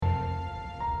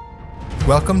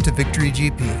Welcome to Victory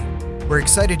GP. We're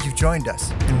excited you've joined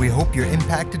us, and we hope you're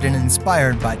impacted and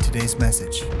inspired by today's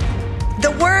message.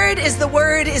 The Word is the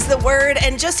Word is the Word.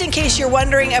 And just in case you're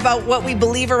wondering about what we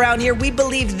believe around here, we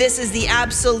believe this is the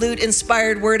absolute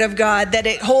inspired Word of God, that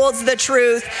it holds the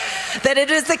truth, that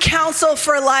it is the counsel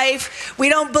for life. We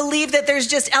don't believe that there's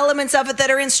just elements of it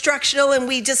that are instructional and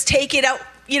we just take it out,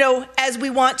 as we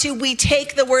want to. We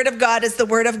take the Word of God as the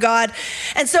Word of God.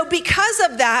 And so because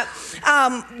of that,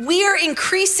 we are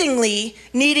increasingly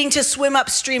needing to swim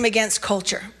upstream against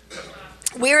culture.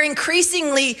 We're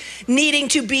increasingly needing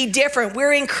to be different.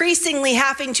 We're increasingly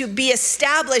having to be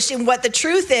established in what the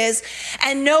truth is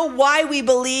and know why we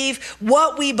believe,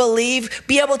 what we believe,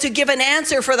 be able to give an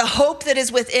answer for the hope that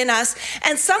is within us.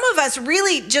 And some of us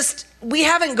really we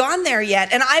haven't gone there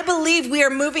yet. And I believe we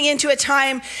are moving into a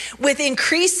time with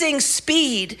increasing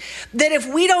speed that if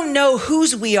we don't know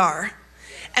whose we are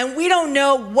and we don't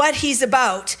know what he's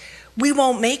about, we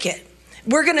won't make it.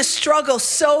 We're going to struggle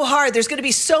so hard. There's going to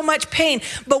be so much pain.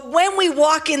 But when we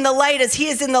walk in the light as he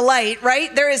is in the light,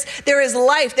 right? There is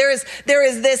life. There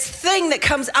is this thing that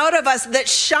comes out of us that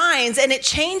shines and it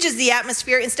changes the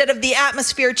atmosphere instead of the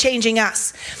atmosphere changing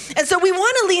us. And so we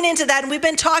want to lean into that. And we've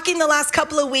been talking the last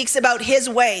couple of weeks about his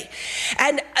way.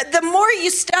 And the more you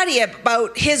study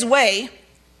about his way,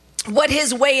 what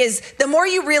his way is, the more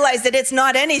you realize that it's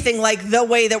not anything like the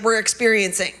way that we're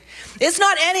experiencing. It's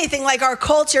not anything like our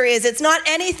culture is. It's not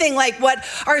anything like what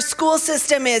our school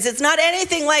system is. It's not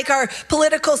anything like our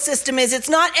political system is. It's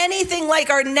not anything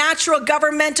like our natural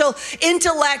governmental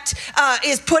intellect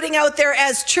is putting out there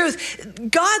as truth.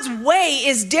 God's way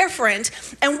is different,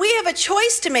 and we have a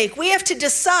choice to make. We have to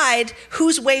decide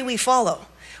whose way we follow.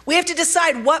 We have to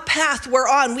decide what path we're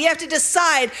on. We have to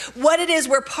decide what it is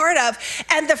we're part of.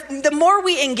 And the more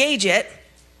we engage it,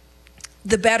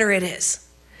 the better it is.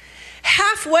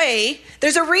 Halfway,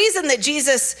 there's a reason that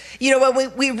Jesus,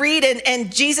 when we read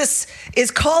and Jesus is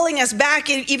calling us back,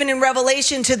 even in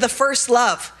Revelation, to the first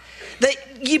love. That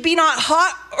you be not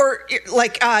hot or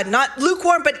not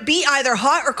lukewarm, but be either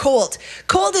hot or cold.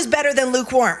 Cold is better than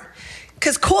lukewarm.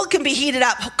 Because cold can be heated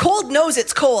up. Cold knows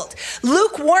it's cold.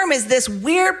 Lukewarm is this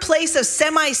weird place of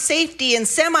semi-safety and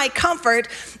semi-comfort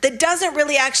that doesn't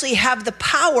really actually have the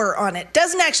power on it,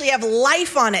 doesn't actually have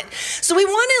life on it. So we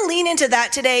want to lean into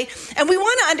that today, and we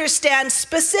want to understand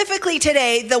specifically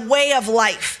today the way of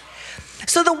life.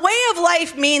 So the way of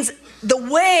life means the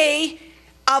way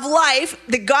of life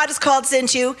that God has called us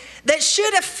into that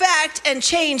should affect and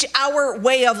change our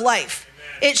way of life.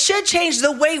 It should change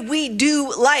the way we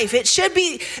do life. It should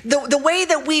be the way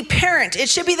that we parent. It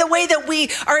should be the way that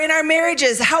we are in our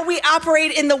marriages, how we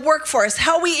operate in the workforce,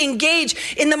 how we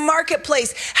engage in the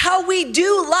marketplace, how we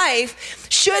do life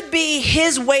should be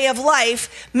his way of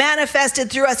life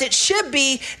manifested through us. It should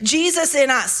be Jesus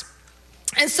in us.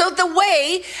 And so the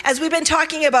way, as we've been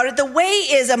talking about it, the way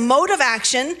is a mode of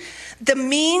action, the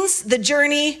means, the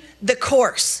journey, the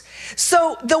course.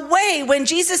 So the way, when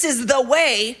Jesus is the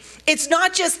way, it's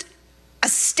not just a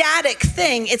static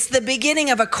thing. It's the beginning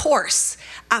of a course,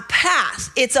 a path.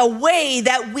 It's a way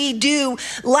that we do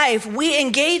life. We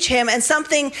engage him and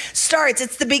something starts.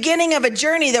 It's the beginning of a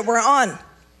journey that we're on.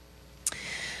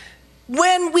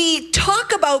 When we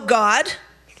talk about God,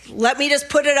 let me just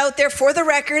put it out there for the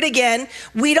record again,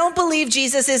 we don't believe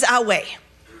Jesus is our way.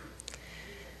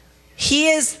 He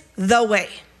is the way.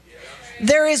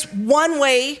 There is one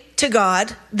way to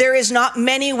God. There is not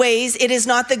many ways. It is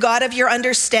not the God of your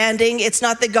understanding. It's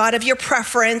not the God of your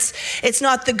preference. It's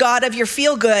not the God of your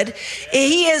feel good.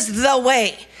 He is the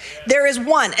way. There is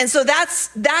one. And so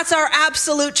that's our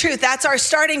absolute truth. That's our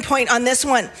starting point on this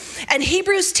one. And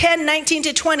Hebrews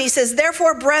 10:19-20 says,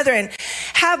 "Therefore, brethren,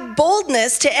 have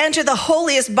boldness to enter the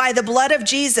holiest by the blood of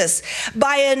Jesus,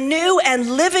 by a new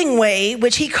and living way,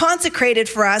 which he consecrated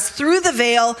for us through the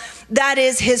veil that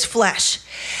is his flesh."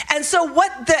 And so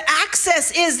what the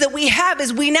access is that we have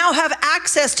is we now have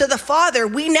access to the Father.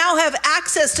 We now have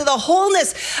access to the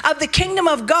wholeness of the kingdom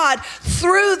of God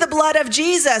through the blood of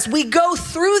Jesus. We go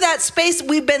through that space.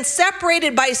 We've been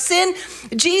separated by sin.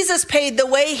 Jesus paid the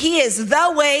way. He is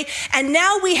the way. And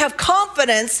now we have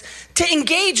confidence to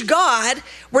engage God.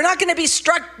 We're not going to be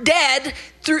struck dead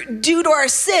due to our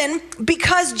sin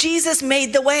because Jesus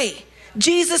made the way.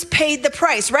 Jesus paid the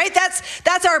price, right?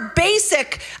 That's our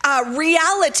basic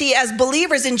reality as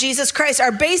believers in Jesus Christ.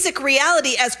 Our basic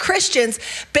reality as Christians,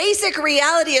 basic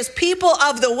reality as people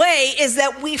of the way is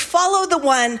that we follow the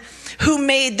one who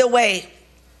made the way.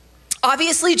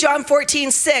 Obviously, John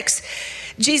 14:6,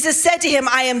 Jesus said to him,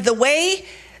 "I am the way,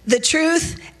 the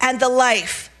truth, and the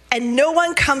life, and no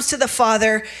one comes to the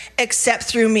Father except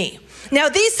through me." Now,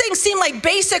 these things seem like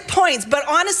basic points, but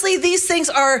honestly, these things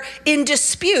are in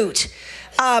dispute.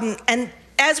 And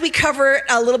as we cover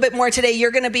a little bit more today,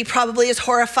 you're going to be probably as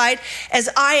horrified as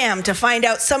I am to find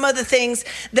out some of the things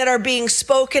that are being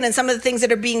spoken and some of the things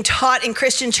that are being taught in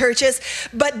Christian churches.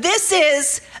 But this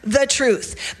is the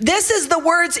truth. This is the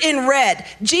words in red.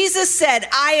 Jesus said,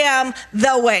 I am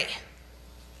the way.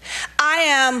 I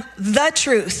am the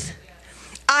truth.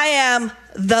 I am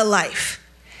the life.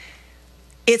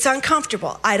 It's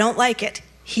uncomfortable. I don't like it.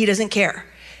 He doesn't care.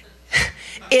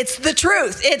 It's the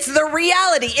truth. It's the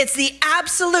reality. It's the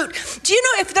absolute. Do you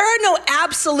know if there are no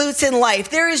absolutes in life,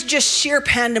 there is just sheer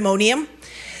pandemonium?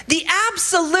 The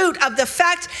absolute of the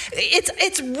fact,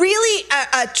 it's really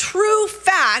a true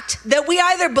fact that we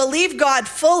either believe God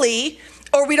fully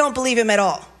or we don't believe him at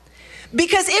all.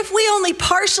 Because if we only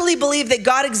partially believe that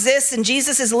God exists and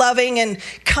Jesus is loving and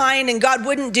kind and God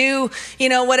wouldn't do,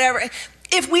 whatever.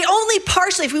 If we only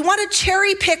partially, if we want to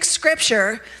cherry pick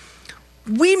scripture,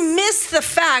 we miss the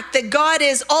fact that God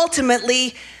is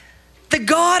ultimately the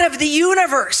God of the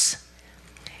universe.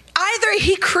 Either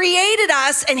he created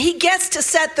us and he gets to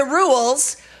set the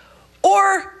rules,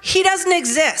 or he doesn't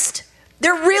exist.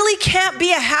 There really can't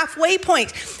be a halfway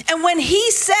point. And when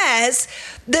he says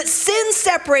that sin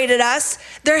separated us,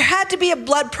 there had to be a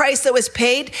blood price that was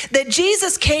paid, that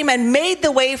Jesus came and made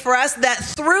the way for us, that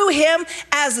through him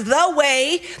as the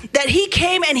way, that he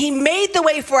came and he made the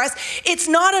way for us. It's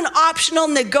not an optional,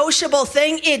 negotiable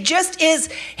thing. It just is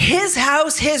his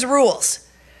house, his rules.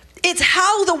 It's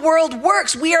how the world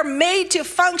works. We are made to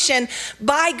function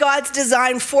by God's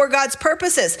design for God's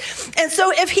purposes. And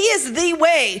so if he is the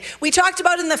way, we talked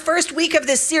about in the first week of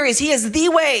this series, he is the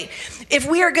way. If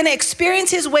we are going to experience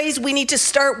his ways, we need to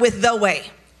start with the way.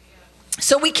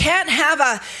 So we can't have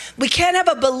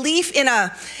a belief in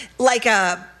a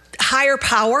higher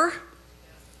power.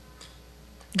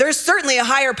 There's certainly a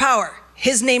higher power.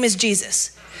 His name is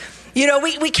Jesus.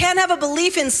 We can't have a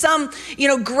belief in some,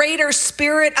 greater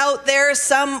spirit out there,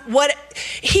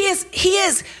 he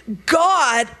is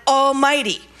God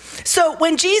Almighty. So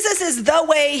when Jesus is the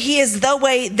way, he is the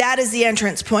way, that is the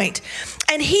entrance point.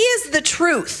 And he is the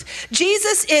truth.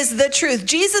 Jesus is the truth.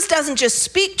 Jesus doesn't just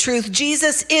speak truth,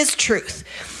 Jesus is truth.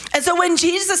 And so when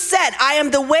Jesus said, I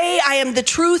am the way, I am the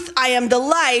truth, I am the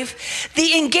life,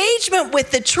 the engagement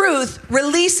with the truth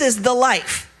releases the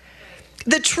life.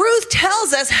 The truth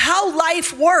tells us how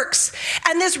life works.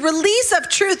 And this release of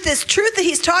truth, this truth that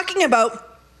he's talking about,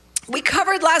 we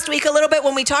covered last week a little bit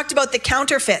when we talked about the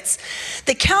counterfeits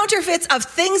of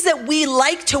things that we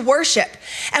like to worship.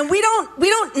 And we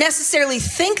don't necessarily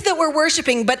think that we're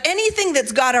worshiping, but anything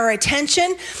that's got our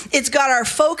attention, it's got our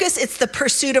focus, it's the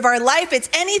pursuit of our life, it's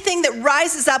anything that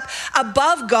rises up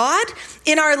above God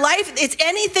in our life, it's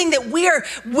anything that we are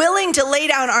willing to lay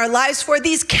down our lives for.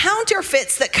 These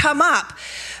counterfeits that come up,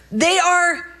 they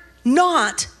are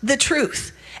not the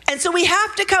truth. And so we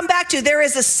have to come back to there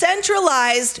is a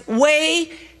centralized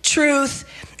way, truth,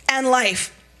 and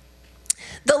life.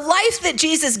 The life that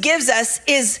Jesus gives us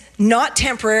is not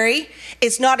temporary.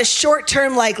 It's not a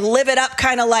short-term, live it up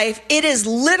kind of life. It is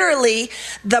literally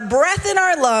the breath in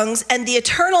our lungs and the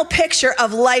eternal picture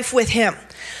of life with him.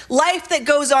 Life that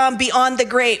goes on beyond the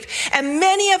grave. And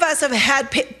many of us have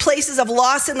had places of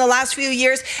loss in the last few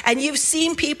years, and you've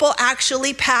seen people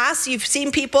actually pass. You've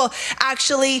seen people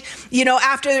actually,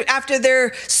 after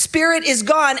their spirit is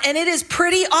gone, and it is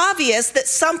pretty obvious that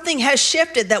something has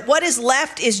shifted, that what is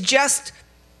left is just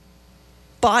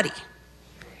body.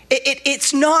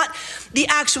 It's not the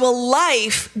actual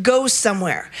life goes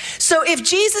somewhere. So if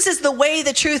Jesus is the way,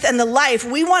 the truth, and the life,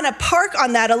 we want to park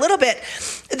on that a little bit.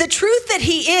 The truth that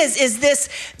he is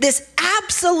this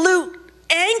absolute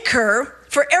anchor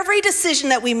for every decision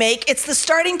that we make. It's the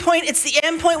starting point. It's the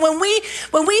end point.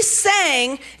 When we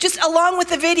sang, just along with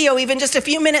the video, even just a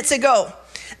few minutes ago,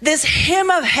 this hymn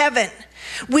of heaven,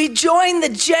 we join the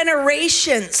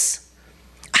generations,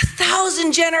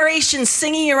 1,000 generations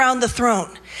singing around the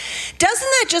throne. Doesn't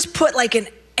that just put an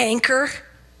anchor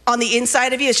on the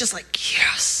inside of you? It's just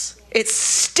yes, it's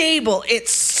stable,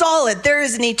 it's solid. There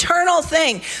is an eternal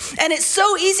thing. And it's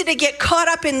so easy to get caught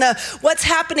up in what's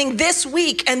happening this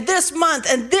week and this month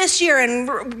and this year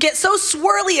and get so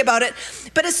swirly about it.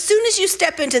 But as soon as you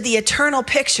step into the eternal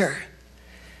picture,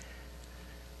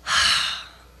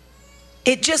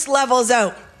 it just levels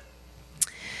out.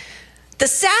 The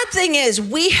sad thing is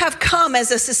we have come as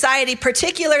a society,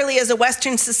 particularly as a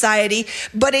Western society,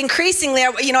 but increasingly,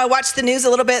 I watched the news a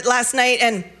little bit last night,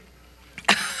 and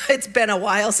it's been a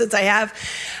while since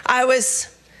I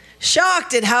was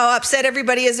shocked at how upset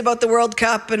everybody is about the World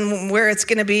Cup and where it's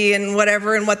going to be and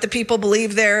whatever, and what the people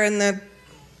believe there, and the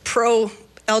pro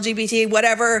LGBT,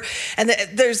 whatever, and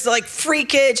there's like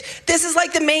freakage. This is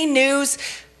like the main news.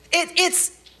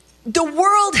 It's the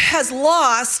world has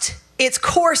lost its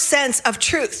core sense of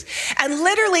truth. And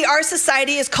literally our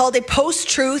society is called a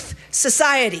post-truth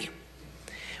society.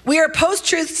 We are a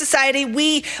post-truth society.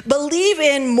 We believe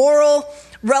in moral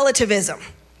relativism.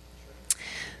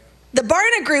 The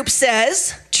Barna Group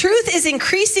says, truth is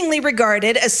increasingly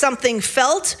regarded as something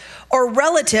felt or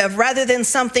relative rather than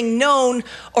something known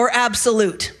or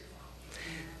absolute.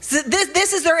 So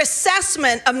this is their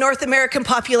assessment of North American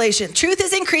population. Truth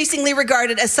is increasingly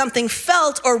regarded as something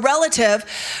felt or relative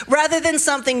rather than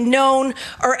something known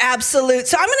or absolute.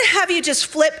 So I'm going to have you just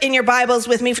flip in your Bibles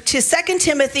with me to 2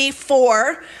 Timothy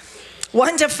 4,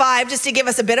 1-5, just to give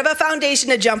us a bit of a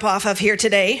foundation to jump off of here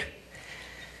today.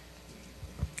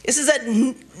 This is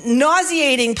a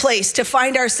nauseating place to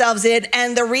find ourselves in,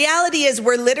 and the reality is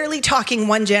we're literally talking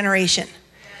one generation.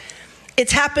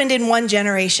 It's happened in one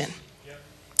generation.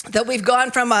 That we've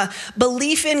gone from a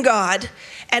belief in God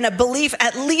and a belief,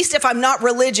 at least if I'm not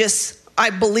religious, I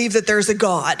believe that there's a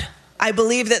God. I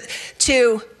believe that,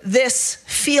 to this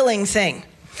feeling thing.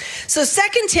 So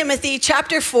 2 Timothy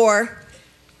chapter 4,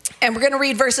 and we're going to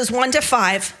read verses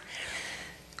 1-5.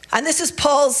 And this is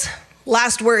Paul's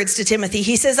last words to Timothy.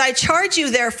 He says, I charge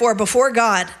you therefore before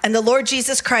God and the Lord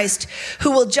Jesus Christ, who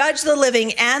will judge the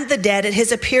living and the dead at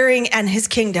his appearing and his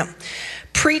kingdom.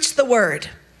 Preach the word.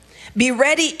 Be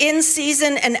ready in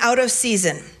season and out of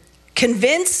season.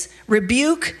 Convince,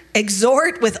 rebuke,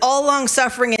 exhort with all long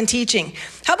suffering and teaching.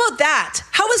 How about that?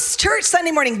 How was church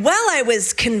Sunday morning? Well, I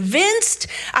was convinced,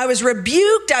 I was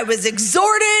rebuked, I was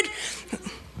exhorted.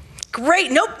 Great.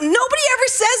 Nobody ever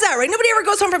says that, right? Nobody ever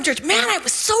goes home from church. Man, I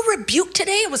was so rebuked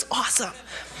today. It was awesome.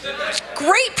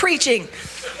 Great preaching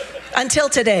until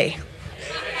today.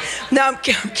 No, I'm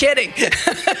kidding.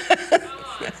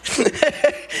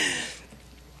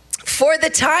 For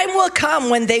the time will come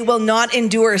when they will not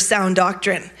endure sound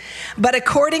doctrine, but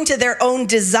according to their own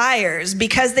desires,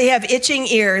 because they have itching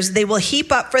ears, they will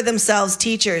heap up for themselves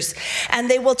teachers, and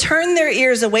they will turn their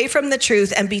ears away from the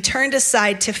truth and be turned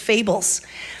aside to fables.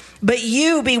 But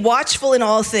you be watchful in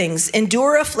all things,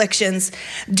 endure afflictions,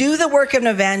 do the work of an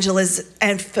evangelist,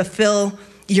 and fulfill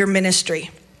your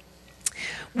ministry.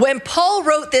 When Paul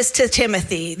wrote this to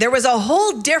Timothy, there was a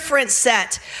whole different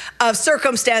set of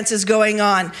circumstances going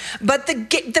on. But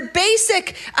the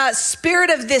basic spirit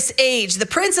of this age, the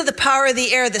prince of the power of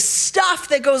the air, the stuff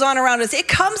that goes on around us, it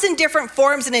comes in different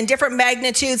forms and in different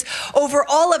magnitudes over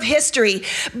all of history.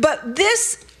 But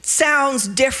this sounds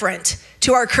different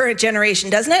to our current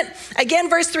generation, doesn't it? Again,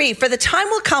 verse 3, for the time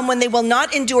will come when they will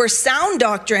not endure sound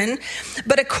doctrine,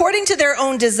 but according to their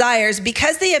own desires,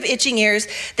 because they have itching ears,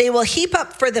 they will heap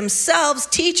up for themselves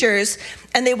teachers,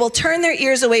 and they will turn their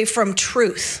ears away from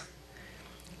truth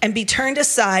and be turned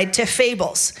aside to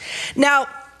fables. Now,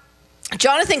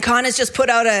 Jonathan Cahn has just put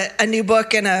out a new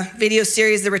book and a video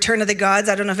series, The Return of the Gods.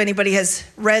 I don't know if anybody has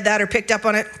read that or picked up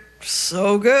on it.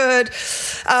 So good.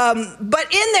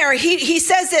 But in there, he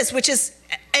says this, which is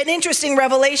an interesting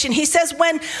revelation. He says,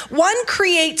 when one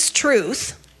creates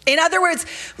truth, in other words,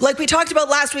 like we talked about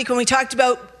last week when we talked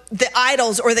about the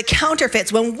idols or the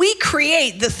counterfeits, when we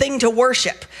create the thing to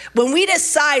worship, when we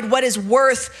decide what is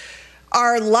worth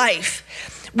our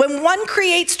life, when one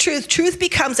creates truth, truth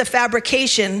becomes a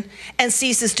fabrication and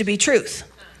ceases to be truth.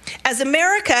 As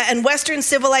America and Western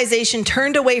civilization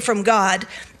turned away from God,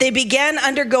 they began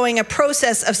undergoing a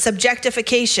process of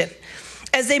subjectification.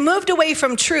 As they moved away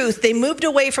from truth, they moved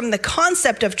away from the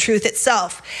concept of truth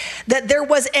itself, that there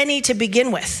was any to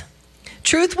begin with.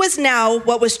 Truth was now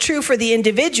what was true for the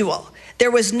individual.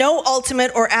 There was no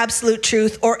ultimate or absolute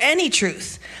truth or any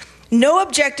truth. No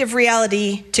objective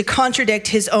reality to contradict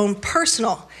his own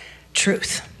personal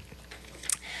truth.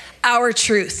 Our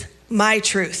truth. My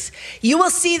truth. You will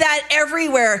see that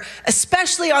everywhere,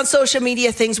 especially on social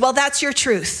media things. Well, that's your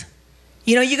truth.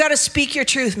 You know, you got to speak your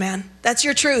truth, man. That's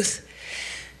your truth.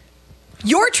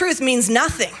 Your truth means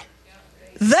nothing.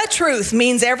 The truth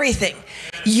means everything.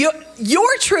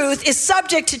 Your truth is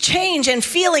subject to change and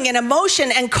feeling and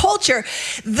emotion and culture.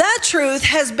 The truth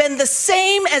has been the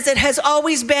same as it has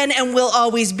always been and will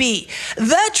always be.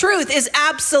 The truth is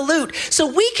absolute. So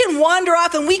we can wander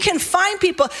off and we can find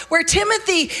people where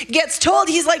Timothy gets told,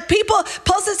 he's like,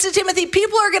 Paul says to Timothy,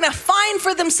 people are going to find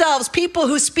for themselves people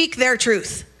who speak their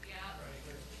truth.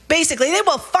 Basically, they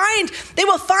will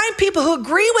find people who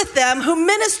agree with them, who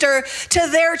minister to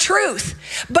their truth.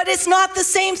 But it's not the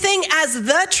same thing as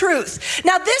the truth.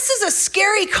 Now, this is a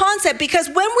scary concept because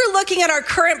when we're looking at our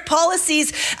current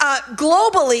policies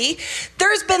globally,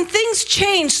 there's been things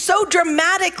changed so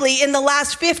dramatically in the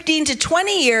last 15 to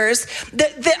 20 years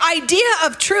that the idea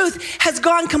of truth has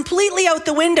gone completely out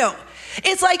the window.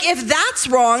 It's like, if that's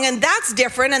wrong and that's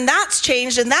different and that's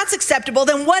changed and that's acceptable,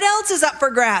 then what else is up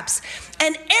for grabs?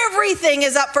 And everything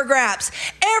is up for grabs.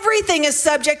 Everything is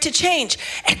subject to change,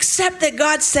 except that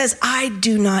God says, I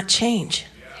do not change.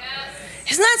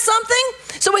 Yes. Isn't that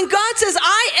something? So when God says,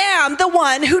 I am the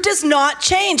one who does not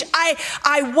change.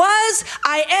 I was,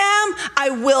 I am, I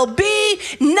will be.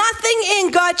 Nothing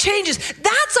in God changes.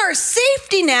 That's our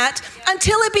safety net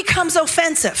until it becomes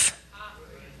offensive.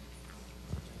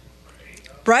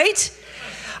 Right?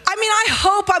 I mean, I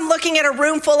hope I'm looking at a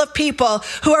room full of people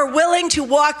who are willing to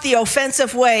walk the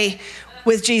offensive way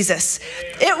with Jesus.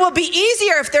 It will be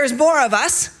easier if there's more of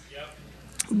us,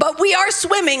 but we are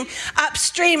swimming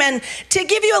upstream. And to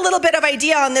give you a little bit of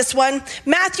idea on this one,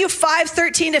 Matthew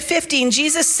 5:13-15,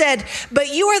 Jesus said,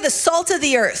 but you are the salt of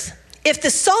the earth. If the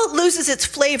salt loses its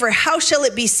flavor, how shall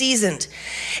it be seasoned?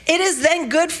 It is then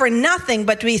good for nothing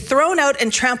but to be thrown out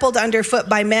and trampled underfoot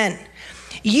by men.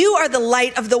 You are the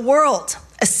light of the world.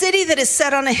 A city that is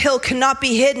set on a hill cannot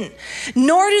be hidden,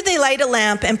 nor do they light a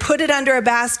lamp and put it under a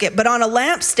basket, but on a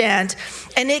lampstand,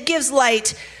 and it gives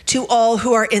light to all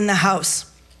who are in the house.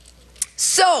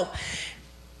 So,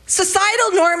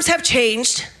 societal norms have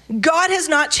changed. God has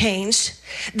not changed.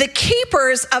 The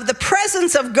keepers of the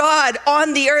presence of God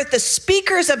on the earth, the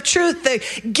speakers of truth,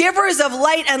 the givers of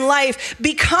light and life,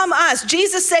 become us.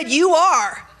 Jesus said, you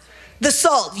are the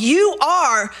salt. You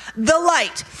are the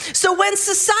light. So when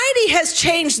society has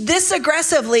changed this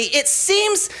aggressively, it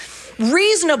seems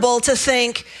reasonable to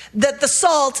think that the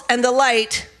salt and the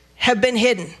light have been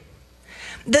hidden.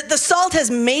 That the salt has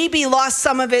maybe lost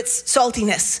some of its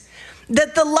saltiness.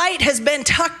 That the light has been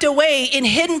tucked away in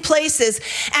hidden places.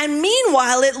 And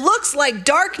meanwhile, it looks like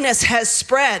darkness has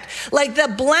spread. Like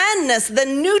the blandness, the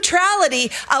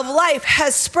neutrality of life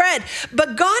has spread.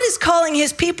 But God is calling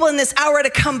his people in this hour to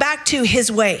come back to his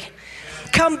way.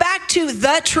 Come back to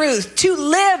the truth, to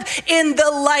live in the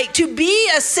light, to be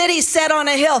a city set on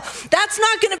a hill. That's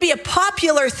not going to be a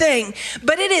popular thing,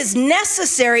 but it is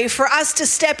necessary for us to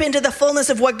step into the fullness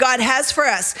of what God has for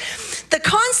us. The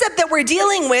concept that we're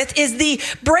dealing with is the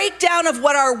breakdown of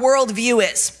what our worldview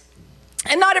is.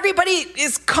 And not everybody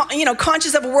is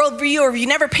conscious of a worldview, or you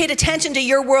never paid attention to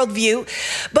your worldview.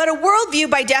 But a worldview,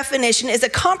 by definition, is a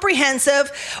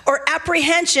comprehensive or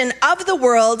apprehension of the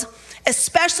world,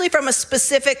 especially from a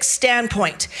specific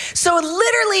standpoint. So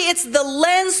literally, it's the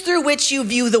lens through which you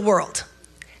view the world.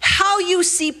 How you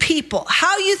see people,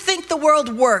 how you think the world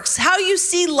works, how you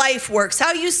see life works,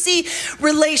 how you see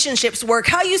relationships work,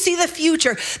 how you see the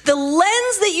future. The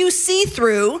lens that you see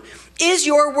through is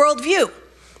your worldview.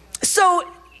 So,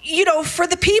 for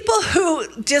the people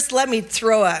who, just let me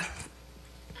throw a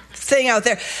thing out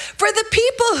there. For the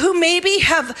people who maybe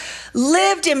have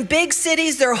lived in big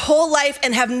cities their whole life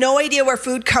and have no idea where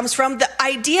food comes from, the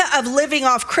idea of living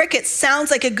off crickets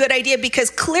sounds like a good idea because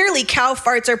clearly cow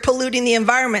farts are polluting the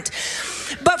environment.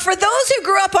 But for those who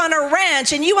grew up on a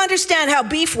ranch and you understand how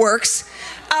beef works,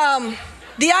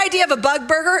 the idea of a bug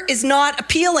burger is not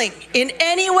appealing in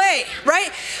any way,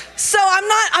 right? So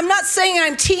I'm not saying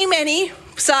I'm team any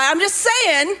side. I'm just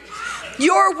saying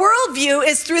your worldview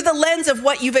is through the lens of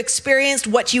what you've experienced,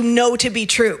 what you know to be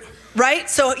true, right?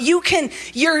 So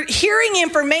you're hearing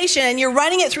information and you're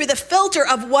running it through the filter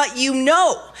of what you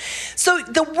know. So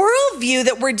the worldview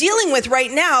that we're dealing with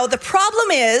right now, the problem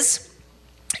is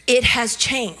it has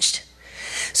changed.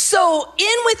 So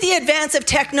in with the advance of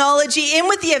technology, in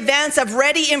with the advance of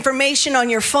ready information on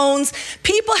your phones,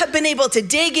 people have been able to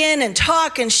dig in and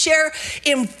talk and share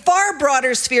in far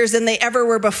broader spheres than they ever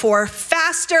were before.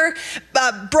 Faster,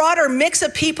 broader mix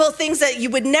of people, things that you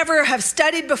would never have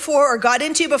studied before or got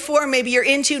into before, maybe you're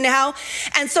into now.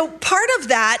 And so part of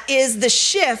that is the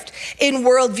shift in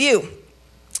worldview.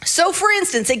 So for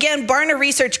instance, again, Barna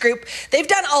Research Group, they've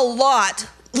done a lot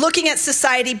looking at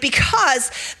society because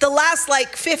the last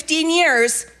 15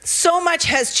 years, so much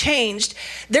has changed.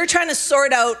 They're trying to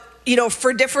sort out,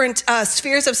 for different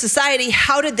spheres of society,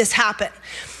 how did this happen?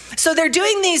 So they're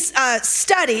doing these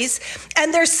studies,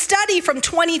 and their study from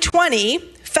 2020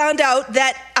 found out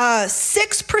that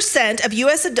 6% of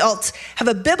US adults have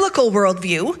a biblical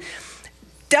worldview.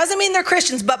 Doesn't mean they're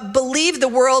Christians, but believe the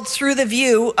world through the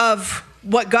view of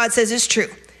what God says is true.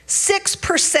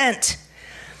 6%.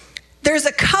 There's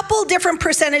a couple different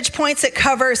percentage points that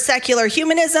cover secular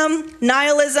humanism,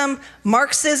 nihilism,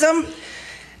 Marxism,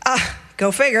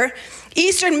 go figure,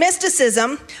 Eastern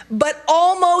mysticism, but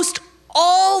almost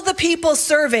all the people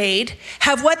surveyed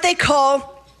have what they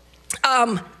call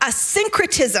a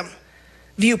syncretism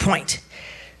viewpoint.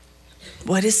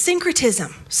 What is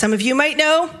syncretism? Some of you might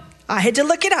know. I had to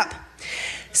look it up.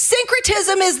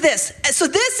 Syncretism is this. So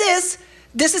this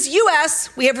is US.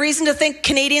 We have reason to think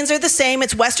Canadians are the same.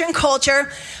 It's Western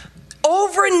culture.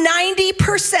 Over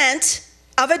 90%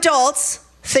 of adults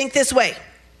think this way.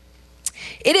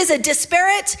 It is a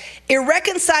disparate,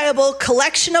 irreconcilable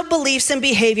collection of beliefs and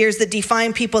behaviors that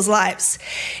define people's lives.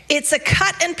 It's a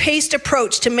cut and paste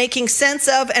approach to making sense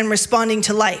of and responding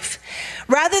to life.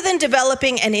 Rather than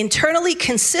developing an internally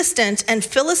consistent and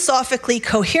philosophically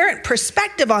coherent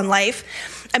perspective on life,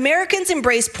 Americans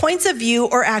embrace points of view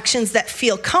or actions that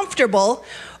feel comfortable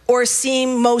or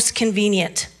seem most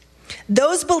convenient.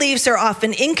 Those beliefs are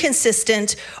often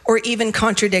inconsistent or even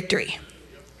contradictory.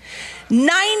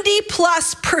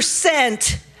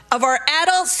 90+% of our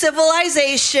adult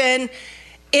civilization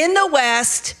in the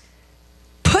West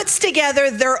puts together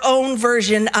their own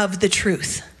version of the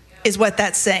truth, is what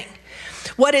that's saying.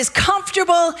 What is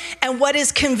comfortable and what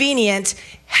is convenient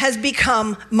has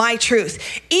become my truth.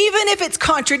 Even if it's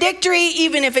contradictory,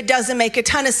 even if it doesn't make a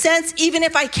ton of sense, even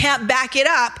if I can't back it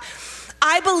up,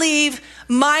 I believe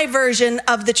my version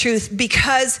of the truth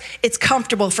because it's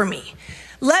comfortable for me.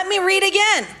 Let me read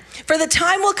again. For the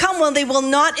time will come when they will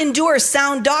not endure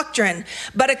sound doctrine,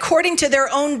 but according to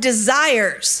their own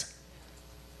desires.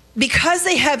 Because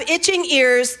they have itching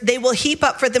ears, they will heap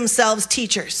up for themselves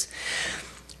teachers.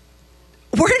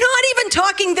 We're not even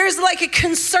talking, there's like a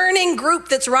concerning group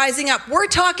that's rising up. We're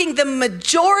talking the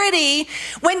majority.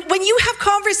 When you have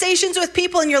conversations with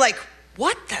people and you're like,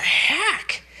 what the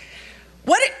heck?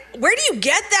 Where do you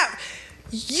get that?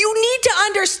 You need to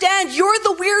understand you're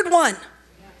the weird one.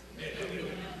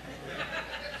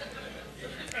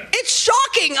 It's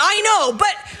shocking, I know,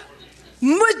 but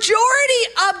majority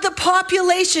of the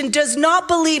population does not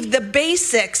believe the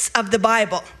basics of the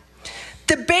Bible.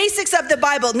 The basics of the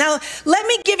Bible. Now, let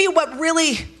me give you what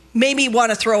really made me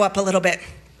want to throw up a little bit.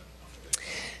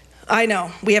 I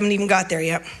know, we haven't even got there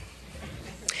yet.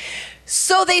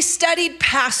 So they studied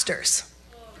pastors.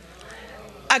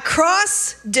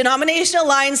 Across denominational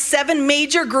lines, 7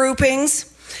 major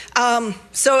groupings.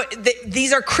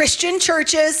 These are Christian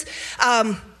churches,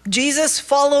 Jesus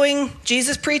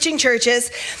preaching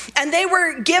churches, and they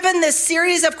were given this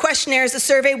series of questionnaires. The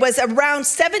survey was around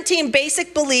 17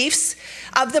 basic beliefs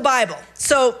of the Bible.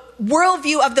 So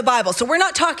worldview of the Bible. So we're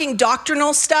not talking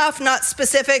doctrinal stuff, not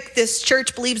specific, this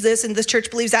church believes this and this church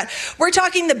believes that. We're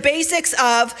talking the basics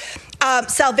of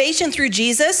salvation through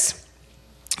Jesus,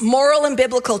 moral and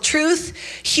biblical truth,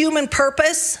 human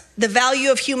purpose, the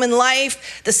value of human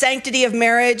life, the sanctity of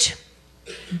marriage,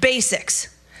 basics.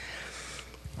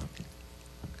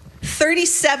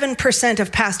 37%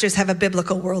 of pastors have a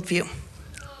biblical worldview.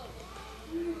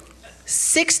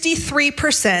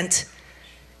 63%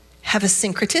 have a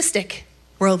syncretistic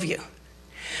worldview.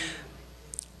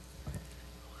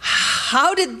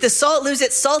 How did the salt lose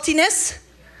its saltiness?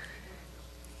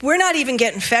 We're not even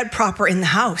getting fed proper in the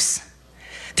house.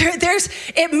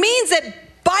 It means that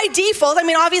by default, I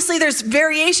mean, obviously there's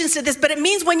variations to this, but it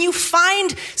means when you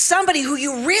find somebody who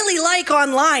you really like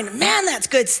online, man, that's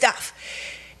good stuff.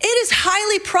 It is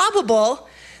highly probable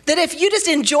that if you just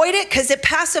enjoyed it because it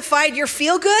pacified your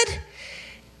feel good,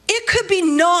 it could be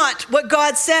not what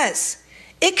God says.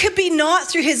 It could be not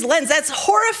through his lens. That's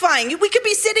horrifying. We could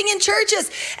be sitting in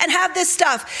churches and have this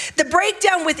stuff. The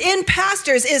breakdown within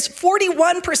pastors is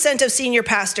 41% of senior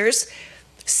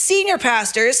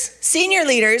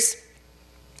leaders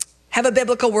have a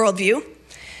biblical worldview.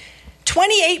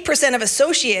 28% of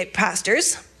associate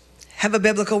pastors have a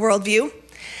biblical worldview.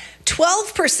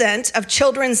 12% of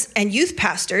children's and youth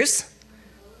pastors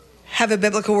have a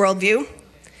biblical worldview.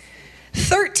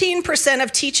 13%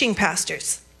 of teaching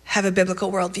pastors have a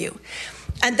biblical worldview.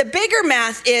 And the bigger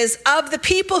math is, of the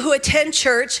people who attend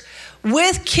church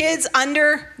with kids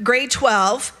under grade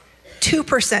 12,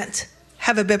 2%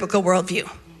 have a biblical worldview.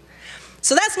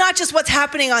 So that's not just what's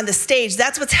happening on the stage,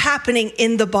 that's what's happening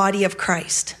in the body of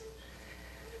Christ.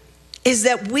 Is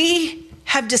that we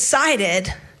have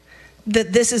decided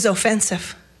that this is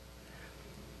offensive,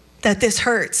 that this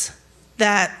hurts,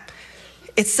 that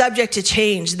it's subject to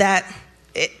change, that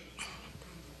it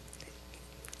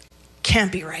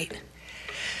can't be right.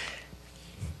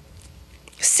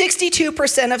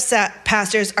 62% of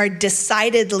pastors are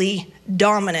decidedly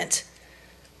dominant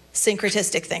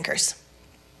syncretistic thinkers.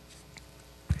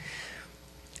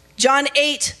 John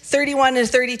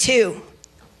 8:31-32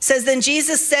 says, then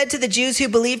Jesus said to the Jews who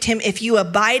believed him, if you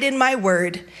abide in my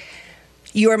word,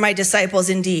 you are my disciples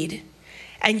indeed,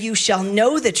 and you shall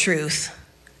know the truth,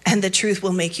 and the truth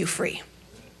will make you free.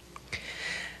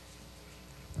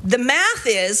 The math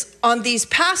is on these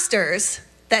pastors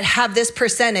that have this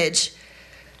percentage,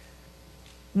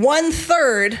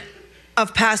 1/3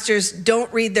 of pastors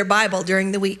don't read their Bible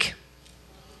during the week.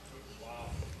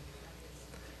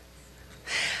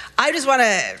 I just want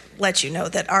to let you know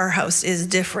that our house is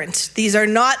different. These are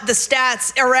not the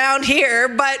stats around here,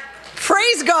 but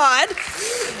praise God.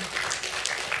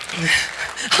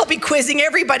 I'll be quizzing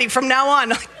everybody from now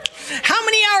on. How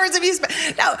many hours have you spent?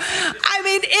 No, I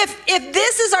mean, if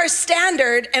this is our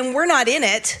standard and we're not in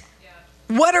it,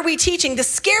 what are we teaching? The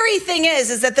scary thing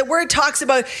is that the word talks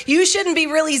about you shouldn't be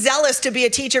really zealous to be a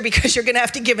teacher because you're going to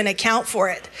have to give an account for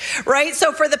it, right?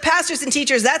 So for the pastors and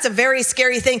teachers, that's a very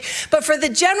scary thing. But for the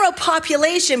general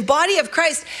population, body of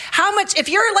Christ, how much, if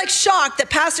you're like shocked that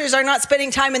pastors are not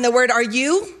spending time in the word, are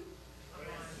you?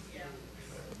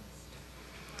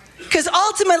 Because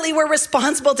ultimately we're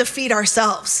responsible to feed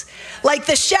ourselves. Like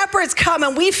the shepherds come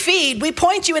and we feed, we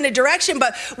point you in a direction,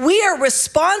 but we are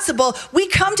responsible. We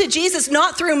come to Jesus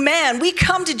not through man. We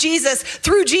come to Jesus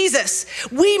through Jesus.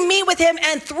 We meet with him,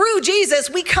 and through Jesus,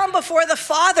 we come before the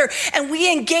Father and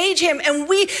we engage him, and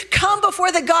we come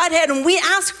before the Godhead and we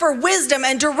ask for wisdom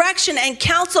and direction and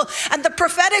counsel. And the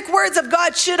prophetic words of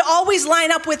God should always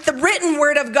line up with the written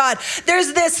word of God.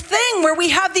 There's this thing where we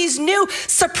have these new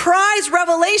surprise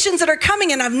revelations that are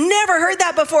coming, and I've never heard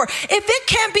that before. If it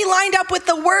can't be lined up with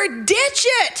the word, ditch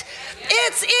it.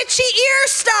 It's itchy ear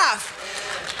stuff.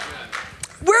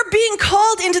 We're being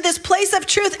called into this place of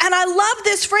truth, and I love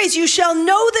this phrase, you shall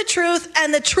know the truth,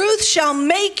 and the truth shall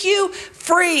make you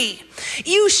free.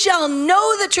 You shall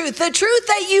know the truth. The truth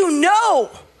that you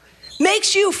know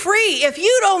makes you free. If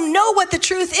you don't know what the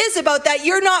truth is about that,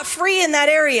 you're not free in that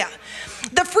area.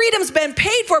 The freedom's been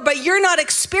paid for, but you're not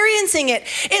experiencing it.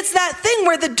 It's that thing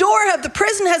where the door of the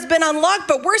prison has been unlocked,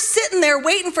 but we're sitting there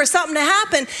waiting for something to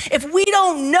happen if we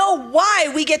don't know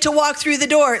why we get to walk through the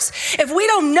doors. If we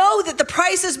don't know that the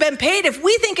price has been paid, if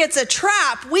we think it's a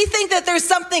trap, we think that there's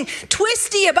something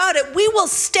twisty about it, we will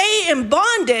stay in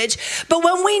bondage. But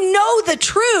when we know the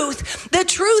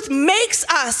truth makes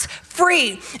us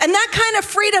free. And that kind of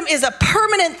freedom is a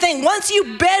permanent thing. Once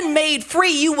you've been made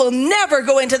free, you will never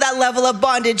go into that level of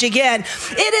bondage again.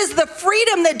 It is the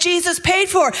freedom that Jesus paid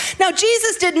for. Now,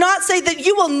 Jesus did not say that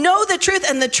you will know the truth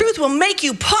and the truth will make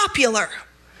you popular.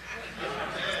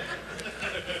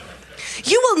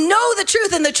 You will know the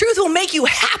truth and the truth will make you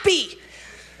happy.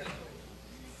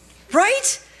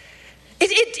 Right?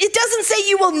 It doesn't say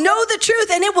you will know the truth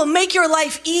and it will make your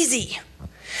life easy.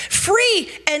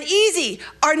 Free and easy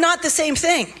are not the same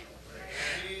thing.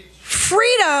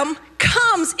 Freedom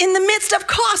comes in the midst of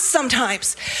cost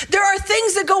sometimes. There are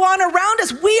things that go on around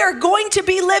us. We are going to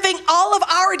be living all of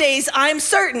our days, I'm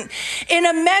certain, in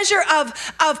a measure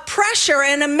of pressure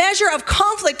and a measure of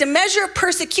conflict, a measure of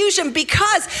persecution,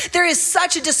 because there is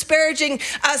such a disparaging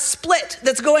split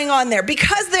that's going on there.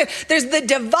 Because there's the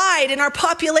divide in our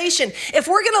population. If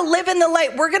we're going to live in the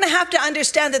light, we're going to have to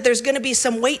understand that there's going to be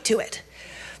some weight to it.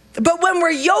 But when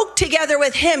we're yoked together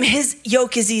with him, his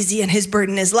yoke is easy and his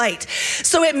burden is light.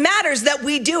 So it matters that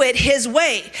we do it his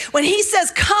way. When he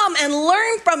says, come and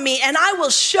learn from me and I will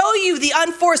show you the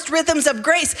unforced rhythms of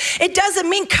grace, it doesn't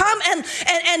mean come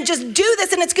and just do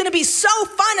this and it's going to be so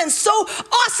fun and so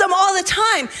awesome all the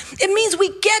time. It means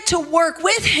we get to work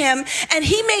with him and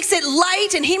he makes it light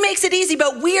and he makes it easy,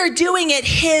 but we are doing it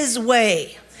his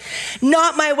way.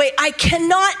 Not my way. I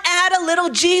cannot add a little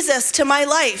Jesus to my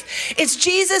life. It's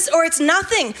Jesus or it's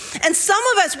nothing. And some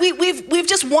of us, we've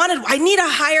just wanted, I need a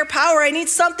higher power. I need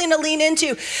something to lean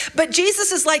into. But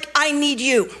Jesus is like, I need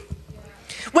you.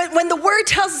 When the word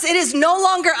tells us it is no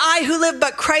longer I who live,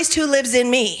 but Christ who lives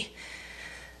in me.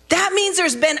 That means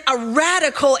there's been a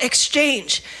radical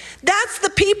exchange. That's the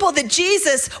people that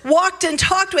Jesus walked and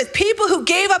talked with, people who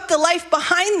gave up the life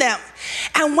behind them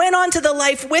and went on to the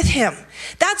life with him.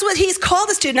 That's what he's called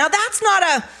us to. Now, that's not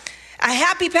a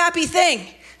happy-pappy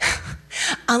thing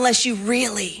unless you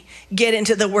really get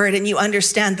into the word and you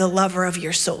understand the lover of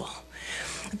your soul.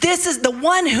 This is the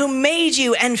one who made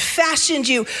you and fashioned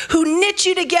you, who knit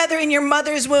you together in your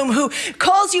mother's womb, who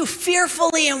calls you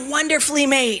fearfully and wonderfully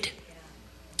made.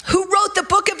 Who wrote the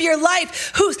book of your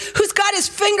life, who's got his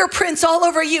fingerprints all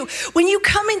over you. When you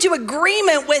come into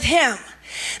agreement with him,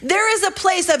 there is a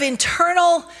place of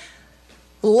internal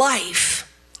life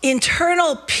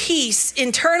internal peace,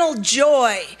 internal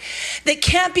joy that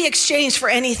can't be exchanged for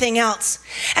anything else.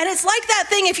 And it's like that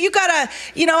thing, if you got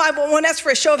I won't ask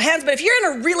for a show of hands, but if you're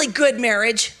in a really good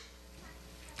marriage,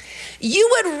 you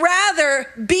would rather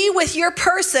be with your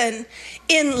person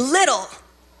in little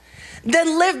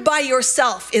than live by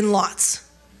yourself in lots.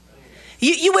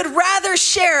 You would rather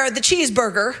share the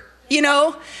cheeseburger,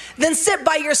 than sit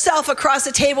by yourself across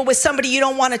a table with somebody you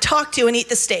don't want to talk to and eat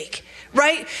the steak,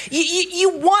 right? You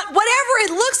want whatever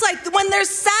it looks like when there's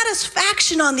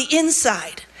satisfaction on the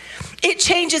inside. It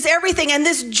changes everything. And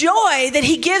this joy that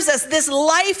he gives us, this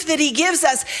life that he gives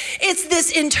us, it's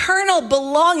this internal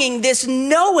belonging, this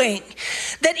knowing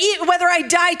that whether I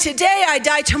die today, I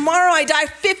die tomorrow, I die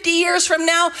 50 years from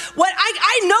now,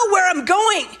 I know where I'm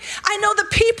going. I know the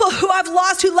people who I've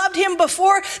lost, who loved him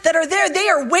before, that are there. They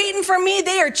are waiting for me.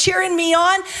 They are cheering me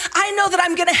on. I know that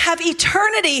I'm going to have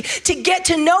eternity to get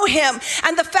to know him.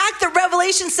 And the fact that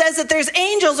Revelation says that there's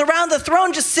angels around the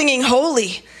throne just singing,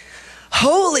 holy,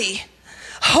 holy,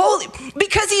 holy,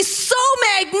 because he's so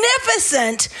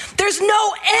magnificent. There's no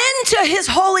end to his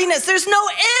holiness. There's no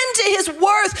end to his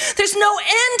worth. There's no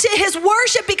end to his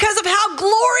worship because of how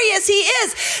glorious he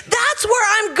is. That's where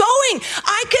I'm going.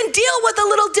 I can deal with a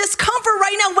little discomfort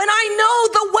right now when I know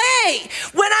the way,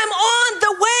 when I'm on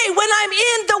the way, when I'm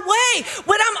in the way,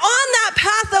 when I'm on that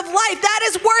path of life. That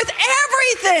is worth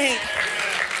everything.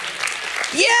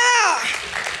 Yeah.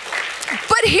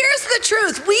 But here's the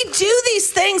truth. We do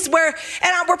these things where,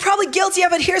 and we're probably guilty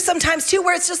of it here sometimes too,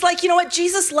 where it's just like, you know what?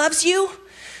 Jesus loves you.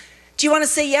 Do you want to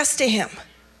say yes to him?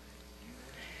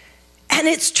 And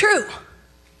it's true.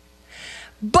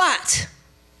 But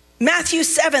Matthew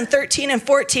 7:13 and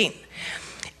 14,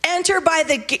 enter by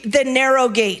the narrow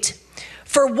gate,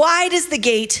 for wide is the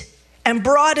gate and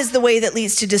broad is the way that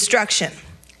leads to destruction.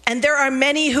 And there are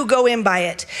many who go in by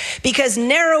it, because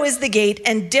narrow is the gate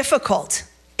and difficult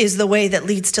is the way that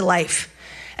leads to life.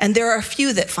 And there are a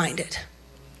few that find it.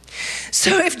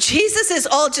 So if Jesus is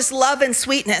all just love and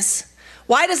sweetness,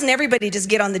 why doesn't everybody just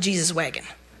get on the Jesus wagon?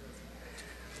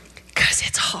 Because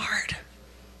it's hard.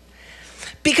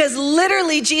 Because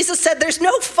literally Jesus said there's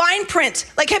no fine print.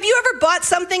 Like, have you ever bought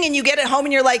something and you get it home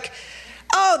and you're like,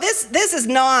 oh, this is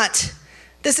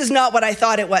not what I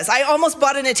thought it was. I almost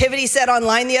bought a nativity set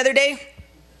online the other day.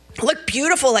 It looked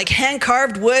beautiful, like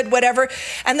hand-carved wood, whatever.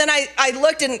 And then I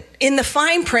looked, and in the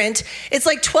fine print, it's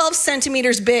like 12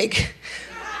 centimeters big.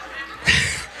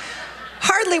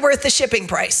 Hardly worth the shipping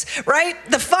price, right?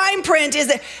 The fine print is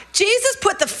that Jesus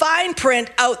put the fine print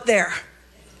out there.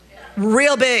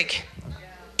 Real big.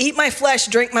 Eat my flesh,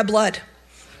 drink my blood.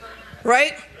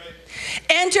 Right?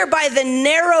 Enter by the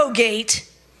narrow gate,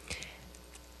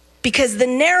 because the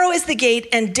narrow is the gate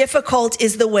and difficult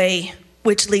is the way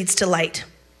which leads to light.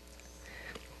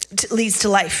 Leads to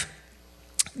life.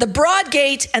 The broad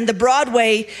gate and the broad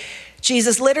way,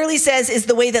 Jesus literally says, is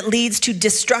the way that leads to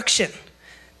destruction.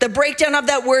 The breakdown of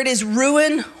that word is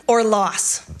ruin or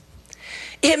loss.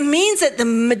 It means that the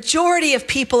majority of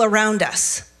people around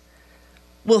us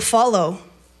will follow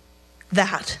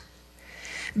that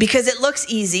because it looks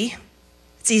easy.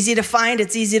 It's easy to find.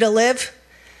 It's easy to live.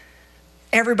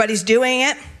 Everybody's doing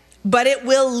it, but it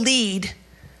will lead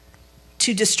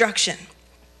to destruction.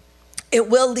 It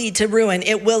will lead to ruin.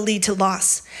 It will lead to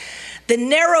loss. The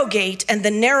narrow gate and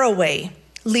the narrow way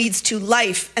leads to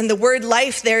life. And the word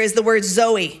life there is the word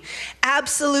Zoe.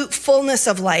 Absolute fullness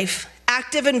of life,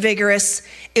 active and vigorous.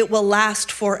 It will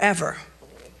last forever.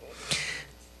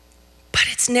 But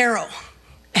it's narrow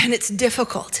and it's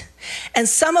difficult. And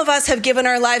some of us have given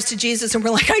our lives to Jesus and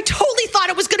we're like, I totally thought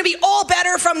it was going to be all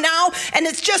better from now. And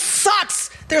it just sucks.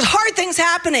 There's hard things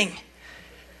happening.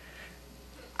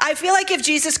 I feel like if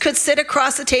Jesus could sit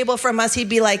across the table from us, he'd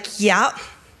be like, yeah,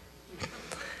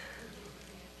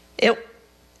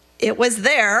 it was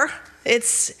there.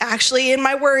 It's actually in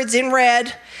my words in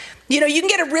red. You know, you can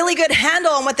get a really good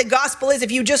handle on what the gospel is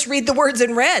if you just read the words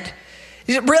in red.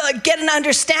 You really get an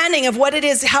understanding of what it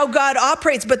is, how God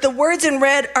operates. But the words in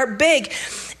red are big.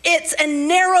 It's a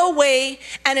narrow way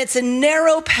and it's a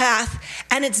narrow path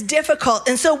and it's difficult.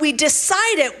 And so we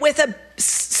decide it with a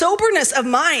soberness of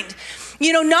mind.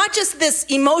 You know, not just this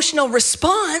emotional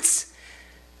response,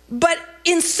 but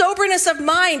in soberness of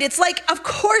mind. It's like, of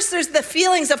course there's the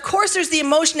feelings, of course there's the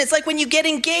emotion. It's like when you get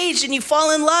engaged and you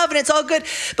fall in love and it's all good.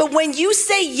 But when you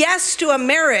say yes to a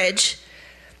marriage,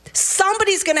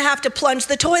 somebody's gonna have to plunge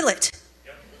the toilet,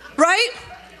 right?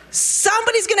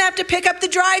 Somebody's gonna have to pick up the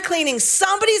dry cleaning.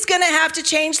 Somebody's gonna have to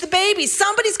change the baby.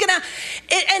 Somebody's gonna,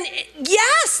 and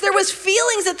yes, there was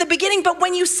feelings at the beginning, but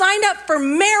when you signed up for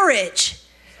marriage,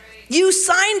 you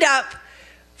signed up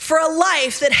for a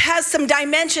life that has some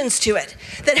dimensions to it,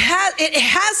 that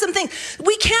has something.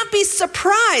 We can't be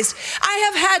surprised.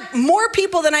 I have had more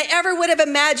people than I ever would have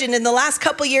imagined in the last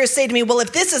couple years say to me, well,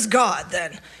 if this is God,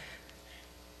 then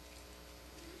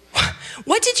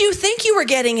what did you think you were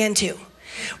getting into?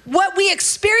 What we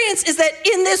experience is that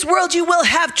in this world you will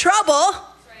have trouble,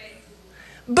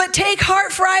 but take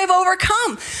heart, for I have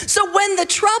overcome. So when the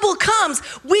trouble comes,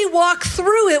 we walk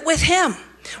through it with him.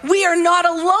 We are not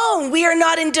alone. We are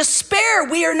not in despair.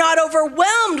 We are not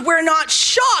overwhelmed. We're not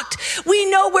shocked. We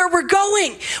know where we're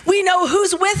going. We know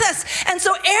who's with us. And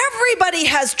so everybody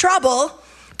has trouble,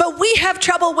 but we have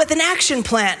trouble with an action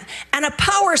plan and a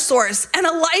power source and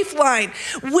a lifeline.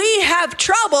 We have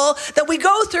trouble that we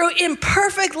go through in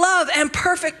perfect love and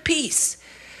perfect peace.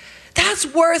 That's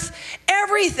worth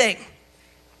everything.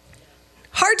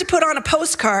 Hard to put on a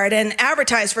postcard and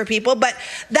advertise for people, but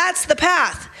that's the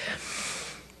path.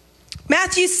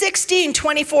 Matthew 16,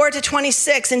 24 to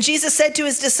 26, and Jesus said to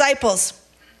his disciples,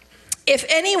 if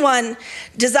anyone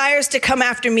desires to come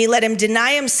after me, let him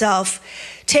deny himself,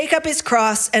 take up his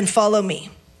cross and follow me.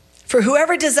 For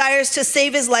whoever desires to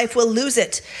save his life will lose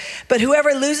it, but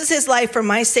whoever loses his life for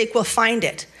my sake will find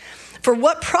it. For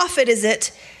what profit is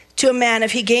it to a man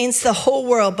if he gains the whole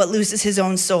world but loses his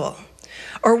own soul?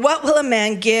 Or what will a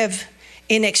man give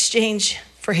in exchange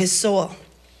for his soul?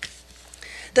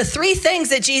 The three things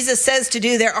that Jesus says to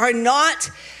do there are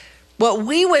not what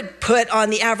we would put on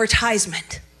the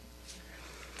advertisement.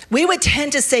 We would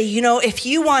tend to say, if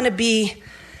you want to be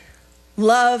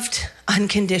loved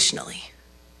unconditionally,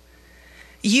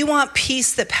 you want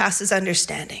peace that passes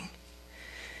understanding,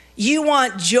 you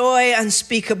want joy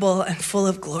unspeakable and full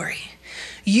of glory,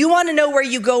 you want to know where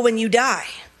you go when you die.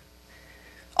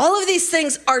 All of these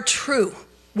things are true,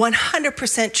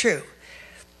 100% true.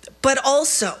 But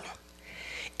also,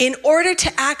 in order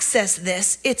to access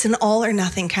this, it's an all or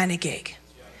nothing kind of gig.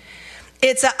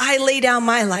 It's I lay down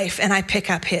my life and I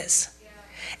pick up his.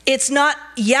 It's not,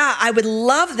 I would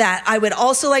love that. I would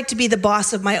also like to be the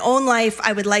boss of my own life.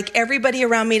 I would like everybody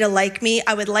around me to like me.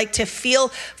 I would like to feel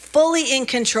fully in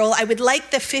control. I would like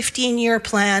the 15-year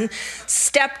plan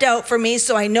stepped out for me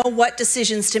so I know what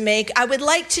decisions to make. I would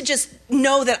like to just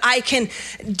know that I can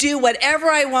do whatever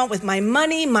I want with my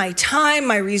money, my time,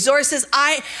 my resources.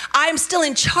 I'm still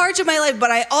in charge of my life,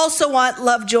 but I also want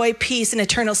love, joy, peace, and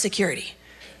eternal security.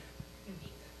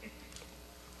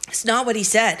 It's not what he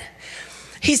said.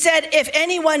 He said, if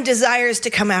anyone desires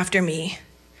to come after me.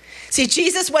 See,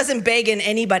 Jesus wasn't begging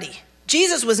anybody.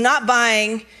 Jesus was not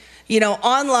buying,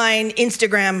 online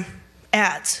Instagram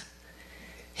ads.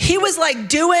 He was like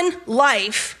doing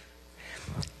life,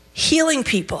 healing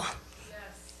people,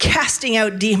 casting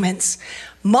out demons,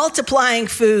 multiplying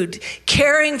food,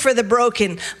 caring for the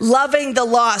broken, loving the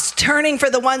lost, turning for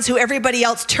the ones who everybody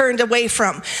else turned away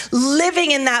from,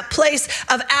 living in that place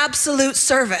of absolute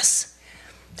service.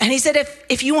 And he said,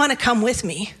 if you want to come with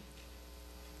me,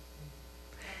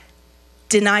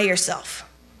 deny yourself.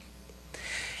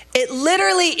 It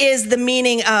literally is the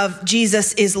meaning of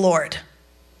Jesus is Lord.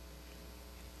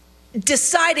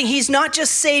 Deciding he's not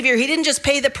just Savior, he didn't just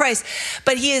pay the price,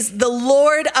 but he is the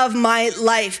Lord of my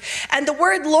life. And the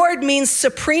word Lord means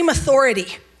supreme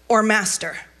authority or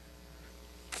master.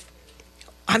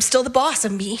 I'm still the boss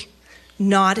of me,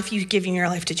 not if you're giving your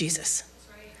life to Jesus.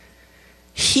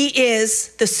 He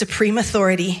is the supreme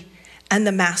authority and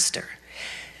the master.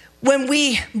 When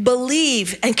we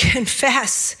believe and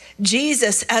confess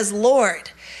Jesus as Lord,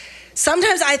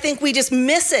 sometimes I think we just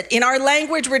miss it. In our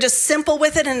language, we're just simple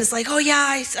with it, and it's like,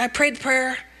 I prayed the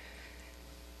prayer,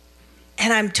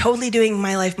 and I'm totally doing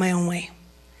my life my own way.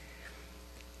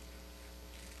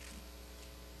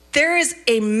 There is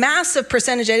a massive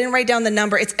percentage, I didn't write down the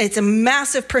number, it's a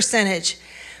massive percentage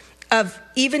of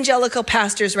evangelical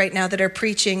pastors right now that are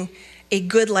preaching a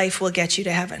good life will get you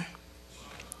to heaven.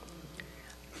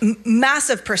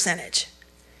 Massive percentage.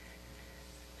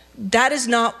 That is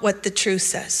not what the truth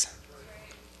says.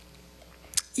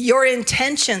 Your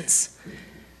intentions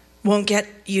won't get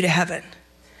you to heaven.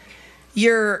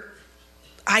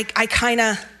 I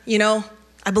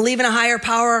believe in a higher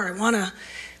power.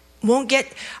 Won't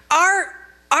get,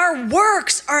 our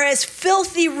works are as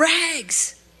filthy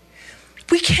rags.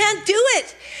 We can't do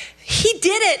it. He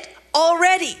did it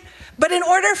already. But in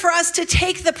order for us to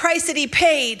take the price that he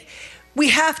paid, we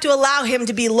have to allow him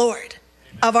to be Lord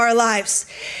of our lives.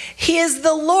 He is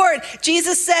the Lord.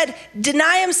 Jesus said,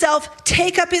 deny himself,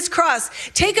 take up his cross.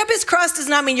 Take up his cross does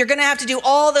not mean you're going to have to do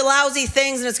all the lousy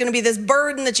things and it's going to be this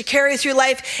burden that you carry through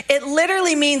life. It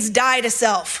literally means die to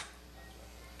self.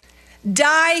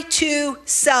 Die to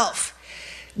self.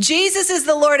 Jesus is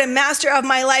the Lord and master of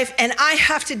my life, and I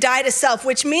have to die to self,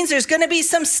 which means there's going to be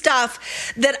some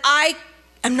stuff that I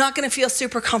am not going to feel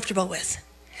super comfortable with.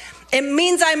 It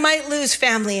means I might lose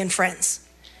family and friends.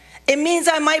 It means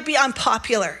I might be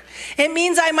unpopular. It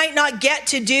means I might not get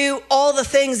to do all the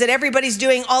things that everybody's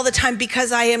doing all the time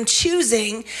because I am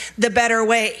choosing the better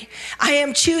way. I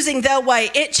am choosing the way.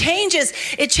 It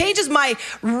changes my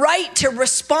right to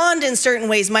respond in certain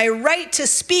ways, my right to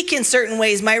speak in certain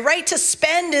ways, my right to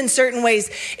spend in certain ways.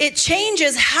 It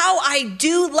changes how I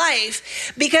do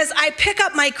life because I pick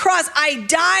up my cross. I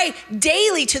die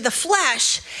daily to the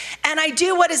flesh and I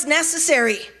do what is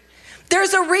necessary.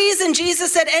 There's a reason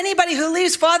Jesus said anybody who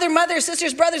leaves father, mother,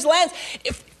 sisters, brothers, lands,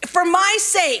 for my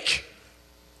sake,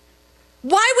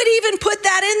 why would he even put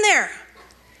that in there?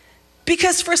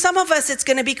 Because for some of us, it's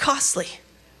going to be costly.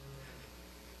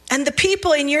 And the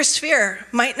people in your sphere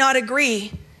might not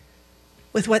agree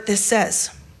with what this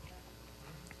says.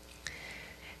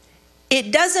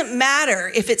 It doesn't matter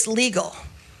if it's legal,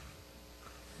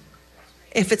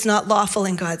 if it's not lawful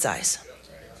in God's eyes.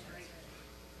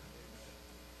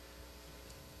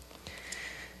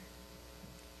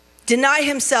 Deny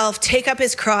himself, take up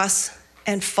his cross,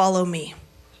 and follow me.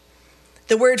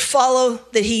 The word follow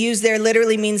that he used there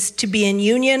literally means to be in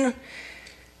union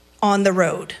on the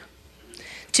road,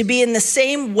 to be in the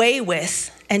same way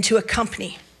with, and to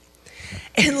accompany.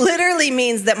 It literally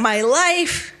means that my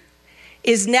life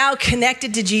is now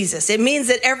connected to Jesus. It means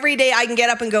that every day I can get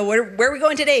up and go, where are we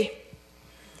going today?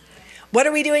 What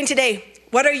are we doing today?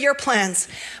 What are your plans?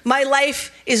 My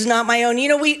life is not my own. You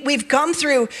know, we've come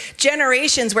through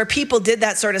generations where people did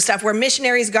that sort of stuff, where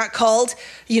missionaries got called,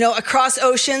 across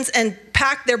oceans and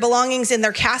packed their belongings in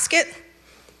their casket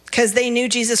because they knew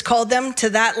Jesus called them to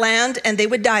that land and they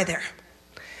would die there.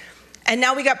 And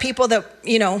now we got people that,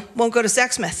 won't go to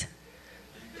Sexsmith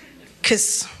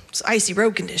because it's icy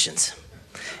road conditions.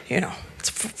 It's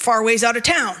far ways out of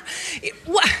town.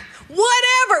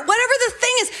 Whatever the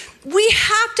thing is, we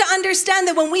have to understand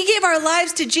that when we give our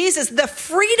lives to Jesus, the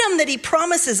freedom that he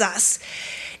promises us,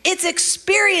 it's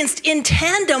experienced in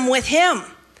tandem with him.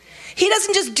 He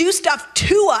doesn't just do stuff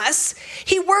to us,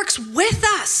 he works with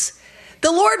us.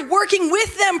 The Lord working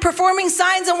with them, performing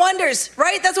signs and wonders,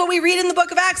 right? That's what we read in the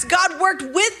book of Acts. God worked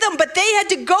with them, but they had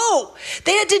to go.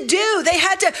 They had to do. They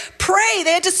had to pray.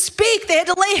 They had to speak. They had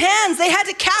to lay hands. They had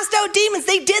to cast out demons.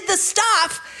 They did the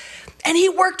stuff, and he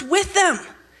worked with them.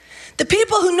 The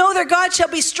people who know their God shall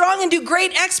be strong and do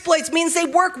great exploits means they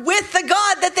work with the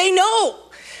God that they know.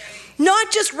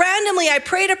 Not just randomly. I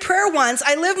prayed a prayer once.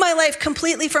 I live my life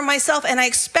completely for myself, and I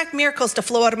expect miracles to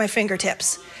flow out of my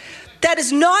fingertips. That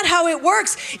is not how it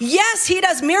works. Yes, he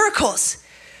does miracles,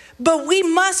 but we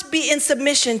must be in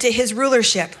submission to his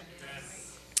rulership.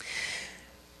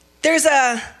 There's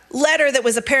a letter that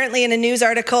was apparently in a news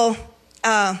article,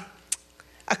 a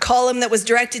column that was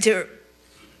directed to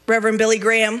Reverend Billy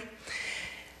Graham.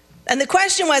 And the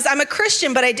question was, I'm a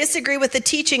Christian, but I disagree with the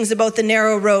teachings about the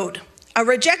narrow road, a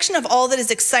rejection of all that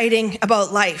is exciting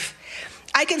about life.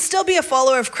 I can still be a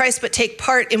follower of Christ, but take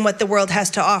part in what the world has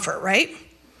to offer, right?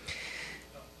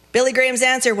 Billy Graham's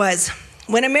answer was,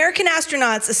 when American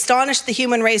astronauts astonished the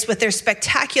human race with their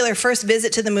spectacular first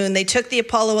visit to the moon, they took the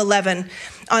Apollo 11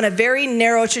 on a very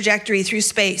narrow trajectory through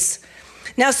space.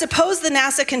 Now, suppose the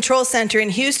NASA Control Center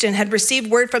in Houston had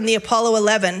received word from the Apollo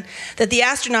 11 that the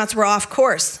astronauts were off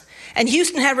course. And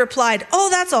Houston had replied, oh,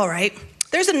 that's all right.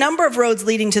 There's a number of roads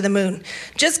leading to the moon.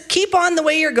 Just keep on the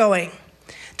way you're going.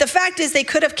 The fact is they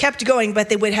could have kept going, but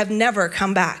they would have never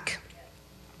come back.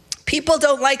 People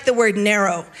don't like the word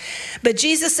narrow, but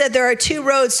Jesus said there are two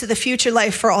roads to the future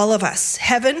life for all of us,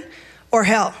 heaven or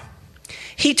hell.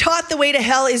 He taught the way to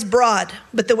hell is broad,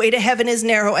 but the way to heaven is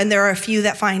narrow, and there are a few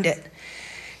that find it.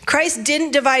 Christ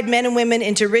didn't divide men and women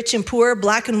into rich and poor,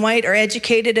 black and white, or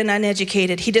educated and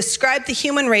uneducated. He described the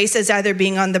human race as either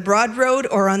being on the broad road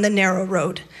or on the narrow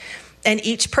road, and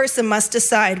each person must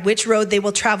decide which road they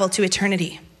will travel to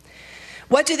eternity.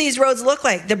 What do these roads look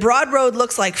like? The broad road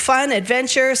looks like fun,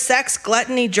 adventure, sex,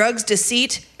 gluttony, drugs,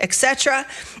 deceit, etc.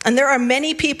 And there are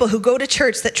many people who go to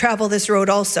church that travel this road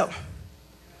also.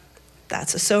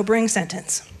 That's a sobering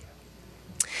sentence.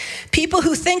 People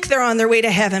who think they're on their way to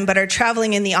heaven but are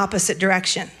traveling in the opposite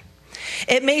direction.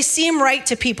 It may seem right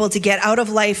to people to get out of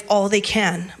life all they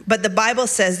can, but the Bible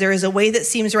says there is a way that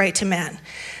seems right to man,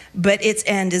 but its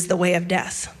end is the way of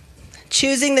death.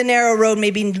 Choosing the narrow road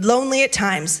may be lonely at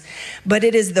times, but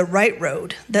it is the right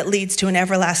road that leads to an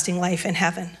everlasting life in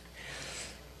heaven.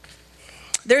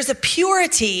 There's a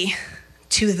purity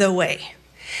to the way.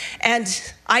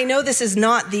 And I know this is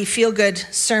not the feel-good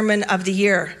sermon of the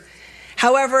year.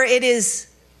 However, it is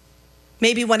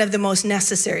maybe one of the most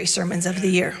necessary sermons of the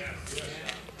year.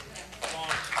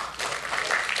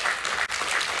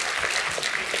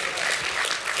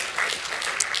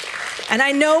 And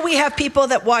I know we have people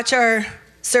that watch our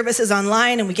services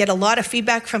online, and we get a lot of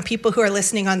feedback from people who are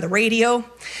listening on the radio.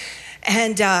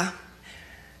 And,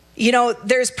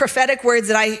 there's prophetic words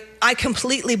that I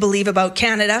completely believe about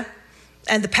Canada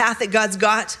and the path that God's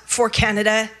got for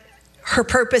Canada, her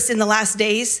purpose in the last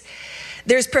days.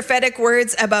 There's prophetic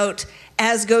words about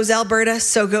as goes Alberta,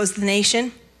 so goes the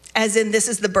nation, as in this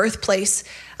is the birthplace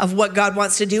of what God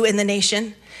wants to do in the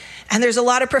nation. And there's a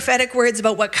lot of prophetic words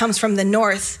about what comes from the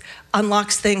north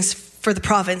unlocks things for the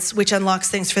province, which unlocks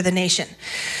things for the nation.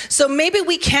 So maybe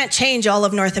we can't change all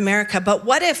of North America, but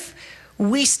what if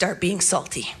we start being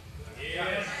salty?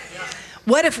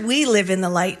 What if we live in the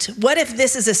light? What if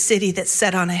this is a city that's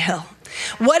set on a hill?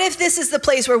 What if this is the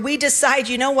place where we decide,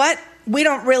 you know what? We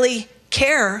don't really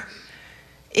care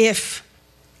if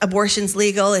abortion's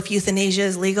legal, if euthanasia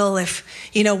is legal, if,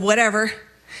 whatever.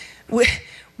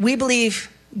 We believe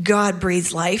God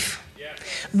breathes life.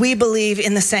 We believe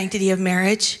in the sanctity of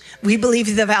marriage. We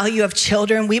believe the value of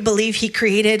children. We believe he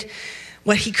created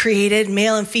what he created,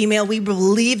 male and female. We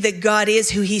believe that God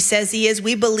is who he says he is.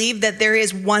 We believe that there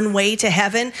is one way to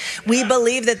heaven. We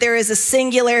believe that there is a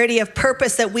singularity of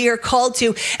purpose that we are called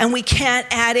to, and we can't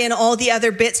add in all the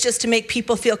other bits just to make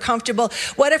people feel comfortable.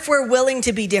 What if we're willing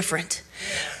to be different,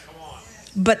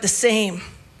 but the same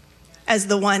as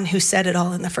the one who said it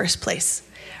all in the first place,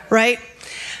 right?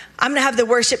 I'm gonna have the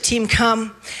worship team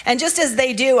come, and just as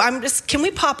they do, can we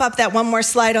pop up that one more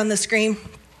slide on the screen?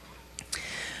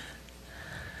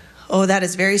 Oh, that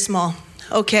is very small.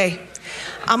 Okay,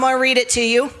 I'm gonna read it to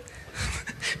you.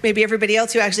 Maybe everybody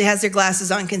else who actually has their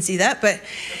glasses on can see that, but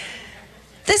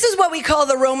this is what we call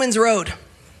the Romans Road,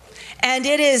 and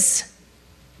it is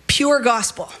pure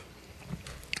gospel.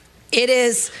 It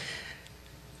is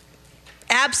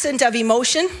absent of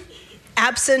emotion,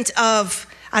 absent of,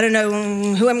 I don't know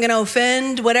who I'm going to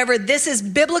offend, whatever. This is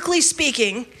biblically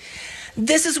speaking.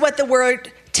 This is what the word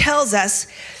tells us.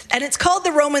 And it's called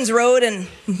the Romans Road. And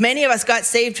many of us got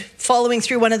saved following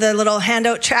through one of the little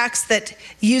handout tracks that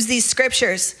use these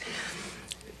scriptures.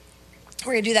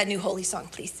 We're going to do that new holy song,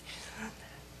 please.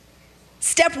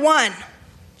 Step 1,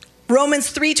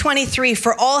 Romans 3:23,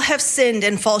 for all have sinned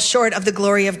and fall short of the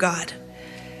glory of God.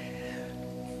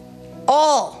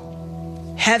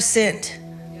 All have sinned.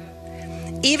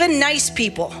 Even nice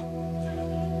people,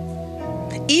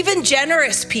 even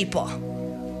generous people.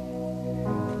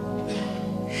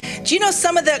 Do you know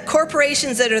some of the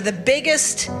corporations that are the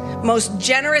biggest, most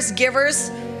generous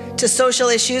givers to social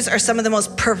issues are some of the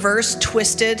most perverse,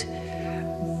 twisted?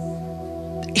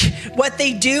 What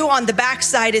they do on the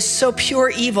backside is so pure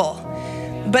evil,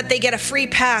 but they get a free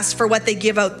pass for what they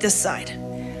give out this side.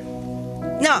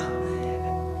 No.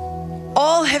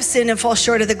 All have sinned and fall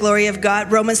short of the glory of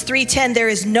God. Romans 3:10, there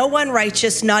is no one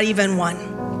righteous, not even one.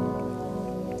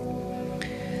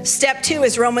 Step 2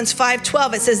 is Romans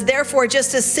 5:12. It says, therefore,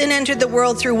 just as sin entered the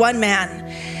world through one man,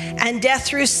 and death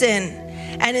through sin,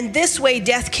 and in this way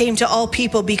death came to all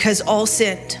people because all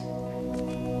sinned.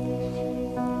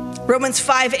 Romans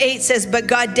 5:8 says, but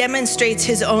God demonstrates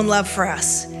his own love for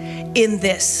us in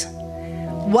this.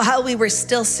 While we were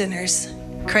still sinners,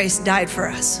 Christ died for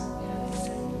us.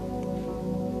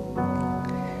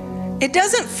 It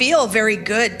doesn't feel very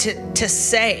good to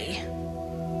say,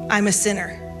 I'm a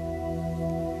sinner.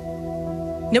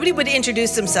 Nobody would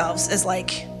introduce themselves as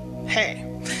like, hey.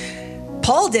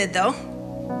 Paul did, though.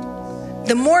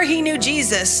 The more he knew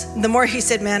Jesus, the more he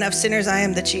said, man, of sinners, I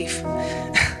am the chief.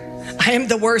 I am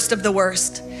the worst of the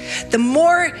worst. The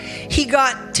more he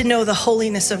got to know the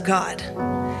holiness of God,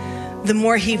 the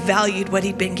more he valued what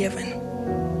he'd been given.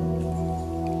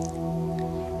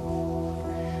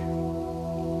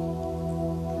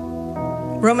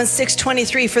 Romans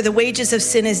 6:23, for the wages of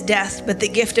sin is death, but the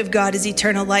gift of God is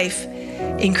eternal life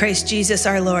in Christ Jesus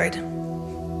our Lord.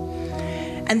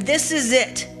 And this is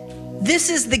it.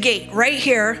 This is the gate right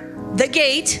here. The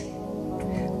gate,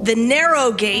 the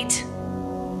narrow gate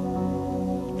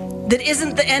that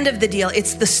isn't the end of the deal.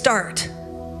 It's the start,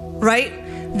 right?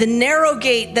 The narrow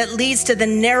gate that leads to the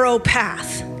narrow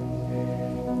path.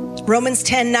 Romans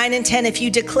 10:9 and 10, if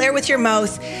you declare with your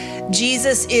mouth,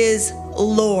 Jesus is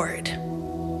Lord,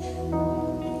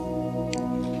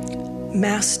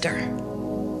 Master,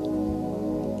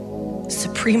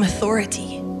 supreme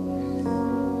authority.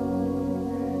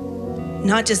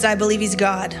 Not just I believe he's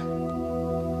God.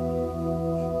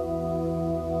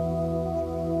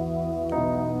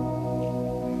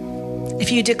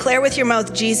 If you declare with your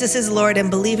mouth Jesus is Lord and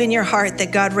believe in your heart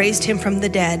that God raised him from the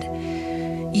dead,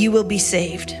 you will be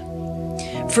saved.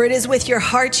 For it is with your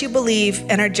heart you believe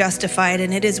and are justified,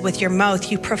 and it is with your mouth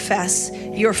you profess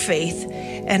your faith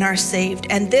and are saved.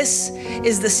 And this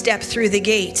is the step through the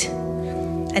gate.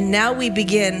 And now we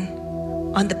begin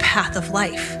on the path of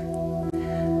life.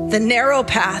 The narrow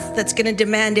path that's going to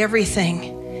demand everything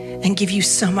and give you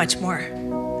so much more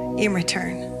in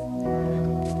return.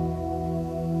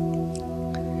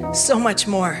 So much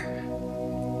more.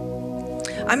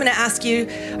 I'm going to ask you,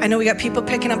 I know we got people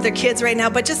picking up their kids right now,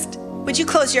 but just would you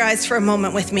close your eyes for a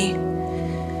moment with me?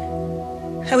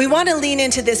 And we want to lean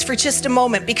into this for just a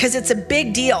moment because it's a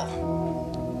big deal.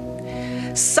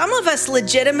 Some of us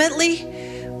legitimately,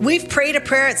 we've prayed a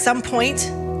prayer at some point,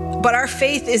 but our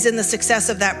faith is in the success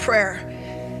of that prayer.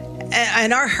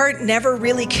 And our heart never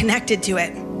really connected to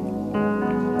it.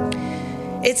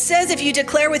 It says if you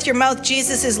declare with your mouth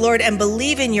Jesus is Lord and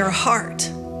believe in your heart,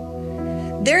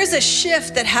 there's a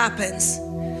shift that happens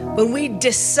when we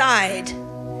decide,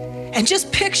 and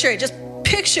just picture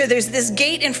there's this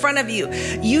gate in front of you.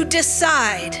 You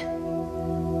decide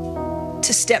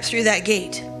to step through that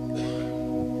gate.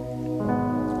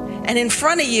 And in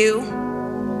front of you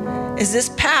is this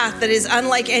path that is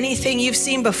unlike anything you've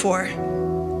seen before.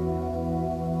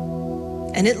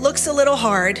 And it looks a little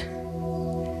hard,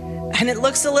 and it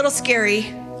looks a little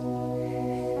scary.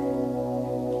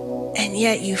 And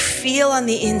yet you feel on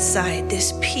the inside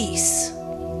this peace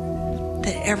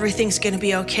that everything's going to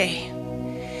be okay.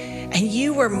 And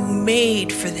you were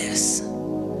made for this.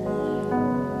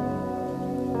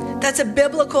 That's a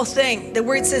biblical thing. The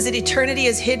word says that eternity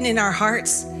is hidden in our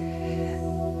hearts,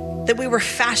 that we were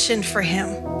fashioned for him.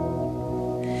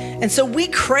 And so we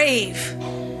crave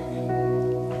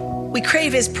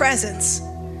his presence.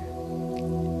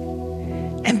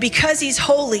 And because he's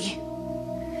holy,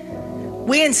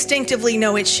 we instinctively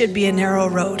know it should be a narrow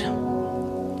road.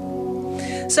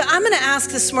 So I'm going to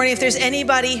ask this morning if there's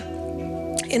anybody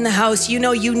in the house, you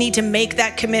know you need to make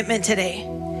that commitment today.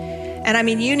 And I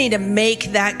mean, you need to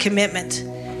make that commitment.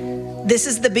 This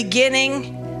is the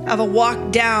beginning of a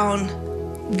walk down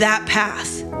that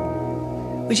path.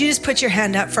 Would you just put your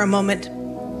hand up for a moment?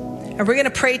 And we're going to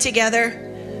pray together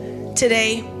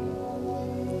today.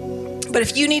 But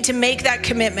if you need to make that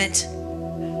commitment,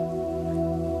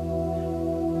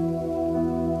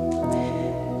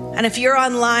 and if you're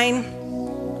online,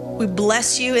 we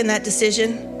bless you in that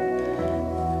decision.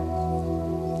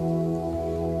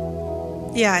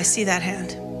 Yeah, I see that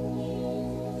hand.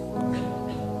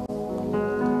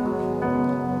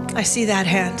 I see that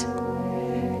hand.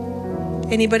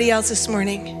 Anybody else this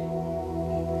morning?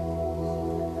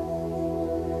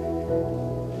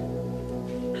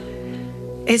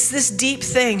 It's this deep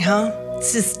thing, huh?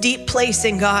 It's this deep place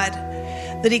in God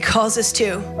that he calls us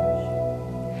to.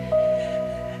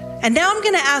 And now I'm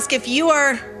going to ask if you've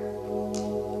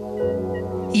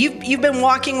been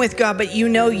walking with God, but you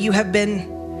know you have been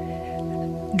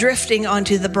drifting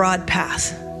onto the broad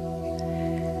path.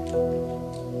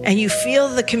 And you feel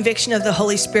the conviction of the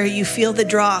Holy Spirit, you feel the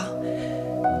draw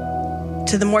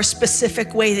to the more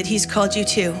specific way that he's called you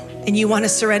to, and you want to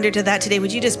surrender to that today.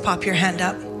 Would you just pop your hand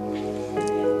up?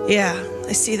 Yeah,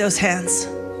 I see those hands.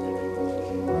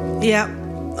 Yeah,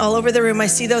 all over the room, I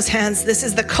see those hands. This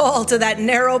is the call to that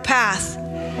narrow path.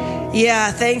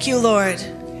 Yeah, thank you, Lord.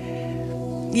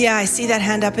 Yeah, I see that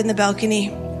hand up in the balcony.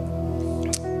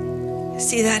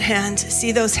 See that hand,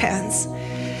 see those hands.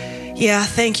 Yeah,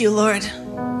 thank you, Lord.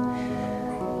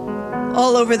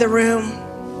 All over the room.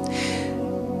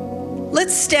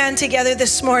 Let's stand together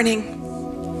this morning.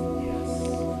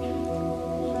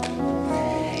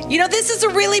 You know, this is a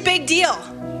really big deal.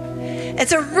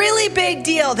 It's a really big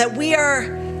deal that we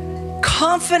are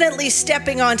confidently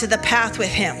stepping onto the path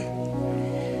with him.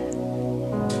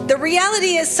 The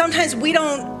reality is sometimes we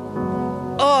don't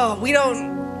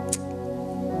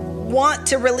want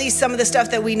to release some of the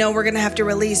stuff that we know we're going to have to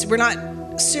release. We're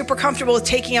not super comfortable with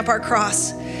taking up our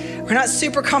cross. We're not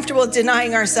super comfortable with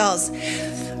denying ourselves.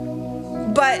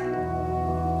 But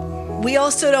we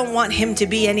also don't want him to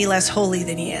be any less holy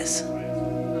than he is.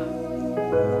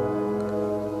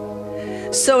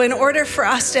 So in order for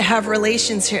us to have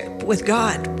relationship with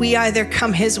God, we either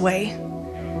come his way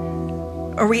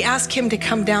or we ask him to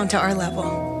come down to our level.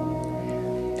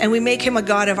 And we make him a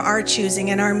God of our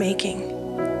choosing and our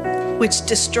making, which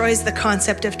destroys the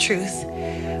concept of truth,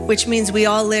 which means we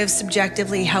all live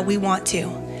subjectively how we want to,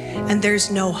 and there's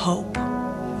no hope.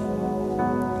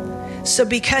 So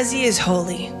because he is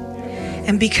holy,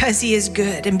 and because he is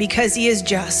good, and because he is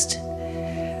just,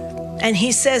 and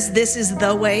he says this is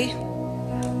the way,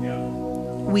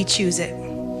 we choose it.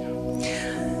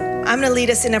 I'm going to lead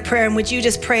us in a prayer, and would you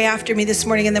just pray after me this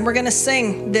morning, and then we're going to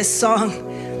sing this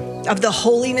song of the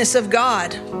holiness of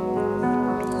God.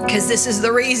 Because this is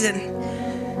the reason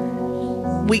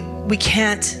we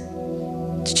can't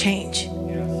change.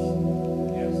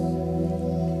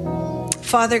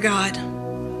 Father God,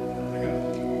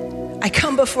 I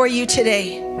come before you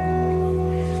today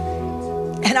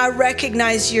and I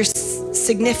recognize your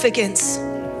significance.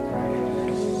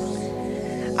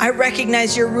 I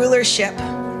recognize your rulership.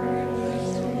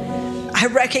 I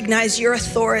recognize your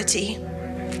authority.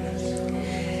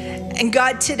 And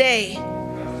God, today,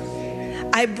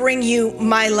 I bring you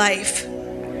my life.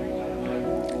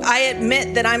 I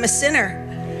admit that I'm a sinner.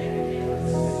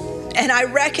 And I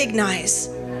recognize,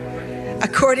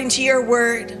 according to your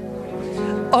word,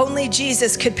 only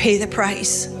Jesus could pay the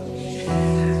price.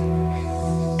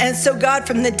 And so, God,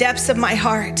 from the depths of my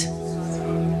heart,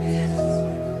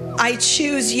 I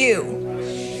choose you.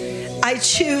 I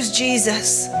choose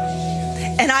Jesus.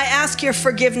 And I ask your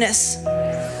forgiveness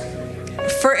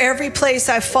for every place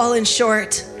I've fallen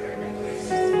short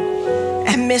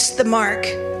and missed the mark.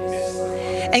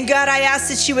 And God, I ask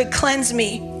that you would cleanse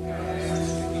me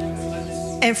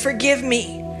and forgive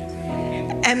me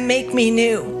and make me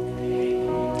new.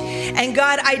 And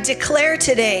God, I declare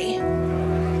today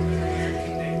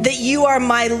that you are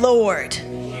my Lord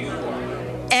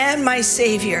and my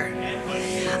Savior.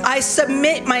 I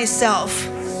submit myself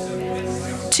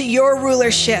to your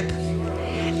rulership,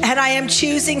 and I am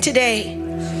choosing today,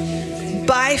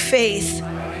 by faith,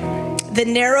 the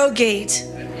narrow gate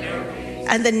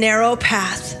and the narrow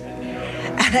path.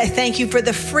 And I thank you for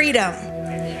the freedom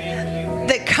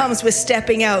that comes with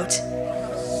stepping out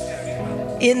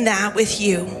in that with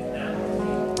you.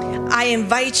 I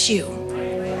invite you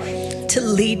to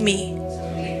lead me,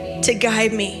 to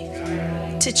guide me,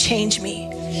 to change me.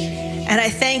 And I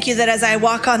thank you that as I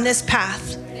walk on this path,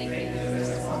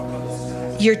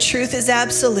 your truth is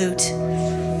absolute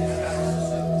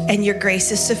and your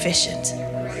grace is sufficient.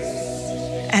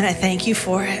 And I thank you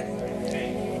for it.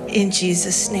 In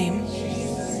Jesus' name,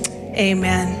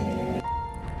 amen.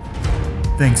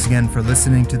 Thanks again for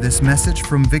listening to this message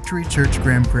from Victory Church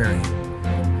Grand Prairie.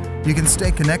 You can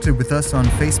stay connected with us on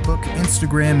Facebook,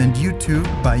 Instagram, and YouTube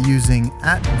by using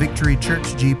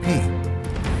 @VictoryChurchGP.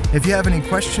 If you have any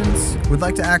questions, would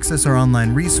like to access our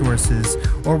online resources,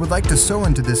 or would like to sow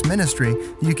into this ministry,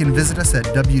 you can visit us at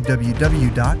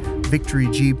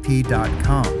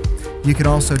www.victorygp.com. You can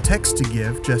also text to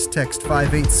give. Just text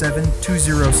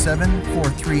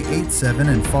 587-207-4387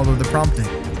 and follow the prompting.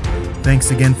 Thanks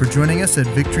again for joining us at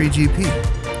Victory GP.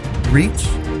 Reach,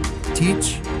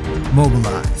 teach,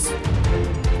 mobilize.